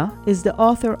Souaya is the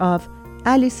author of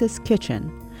Alice's Kitchen,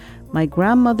 My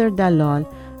Grandmother Dalal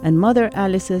and Mother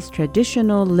Alice's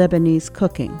Traditional Lebanese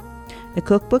Cooking, a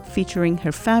cookbook featuring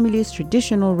her family's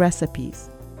traditional recipes.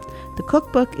 The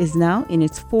cookbook is now in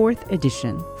its 4th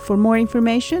edition. For more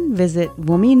information, visit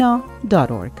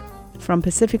womena.org. From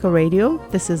Pacifica Radio,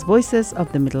 this is Voices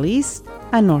of the Middle East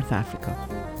and North Africa.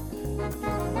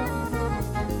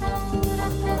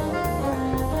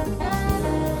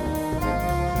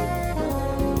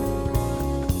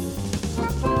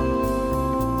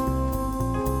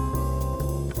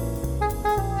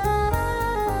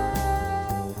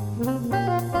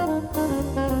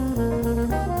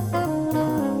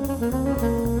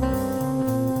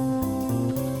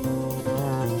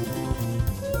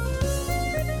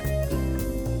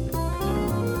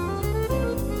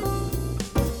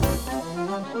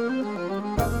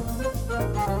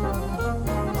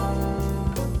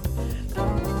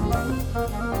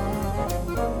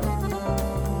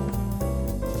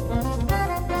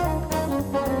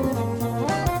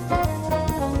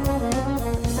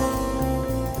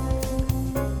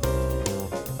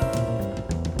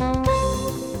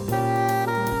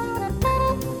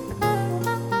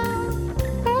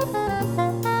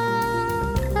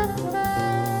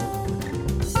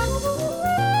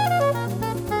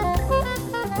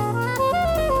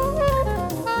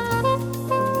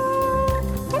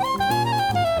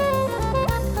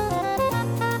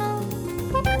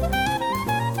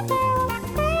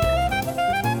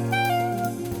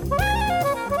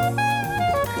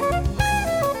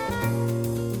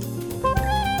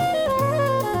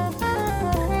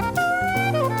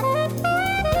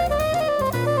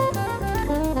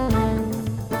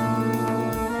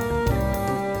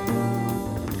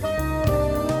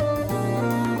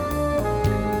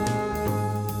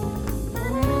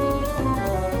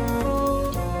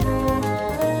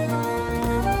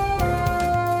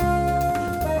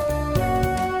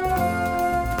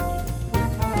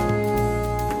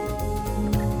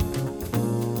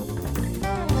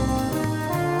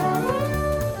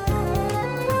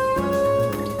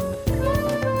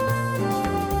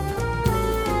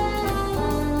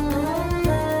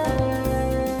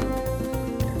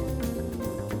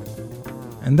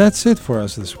 And that's it for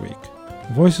us this week.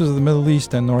 Voices of the Middle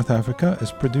East and North Africa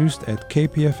is produced at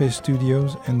KPFA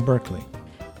Studios in Berkeley.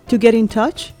 To get in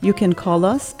touch, you can call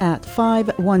us at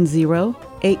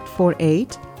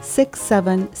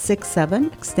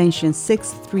 510-848-6767, extension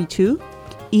 632,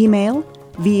 email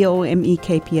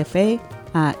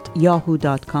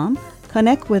vomekpfa@yahoo.com.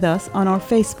 Connect with us on our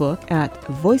Facebook at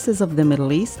Voices of the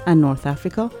Middle East and North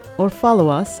Africa, or follow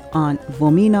us on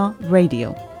Vomina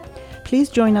Radio. Please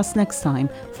join us next time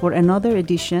for another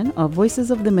edition of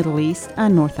Voices of the Middle East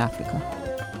and North Africa.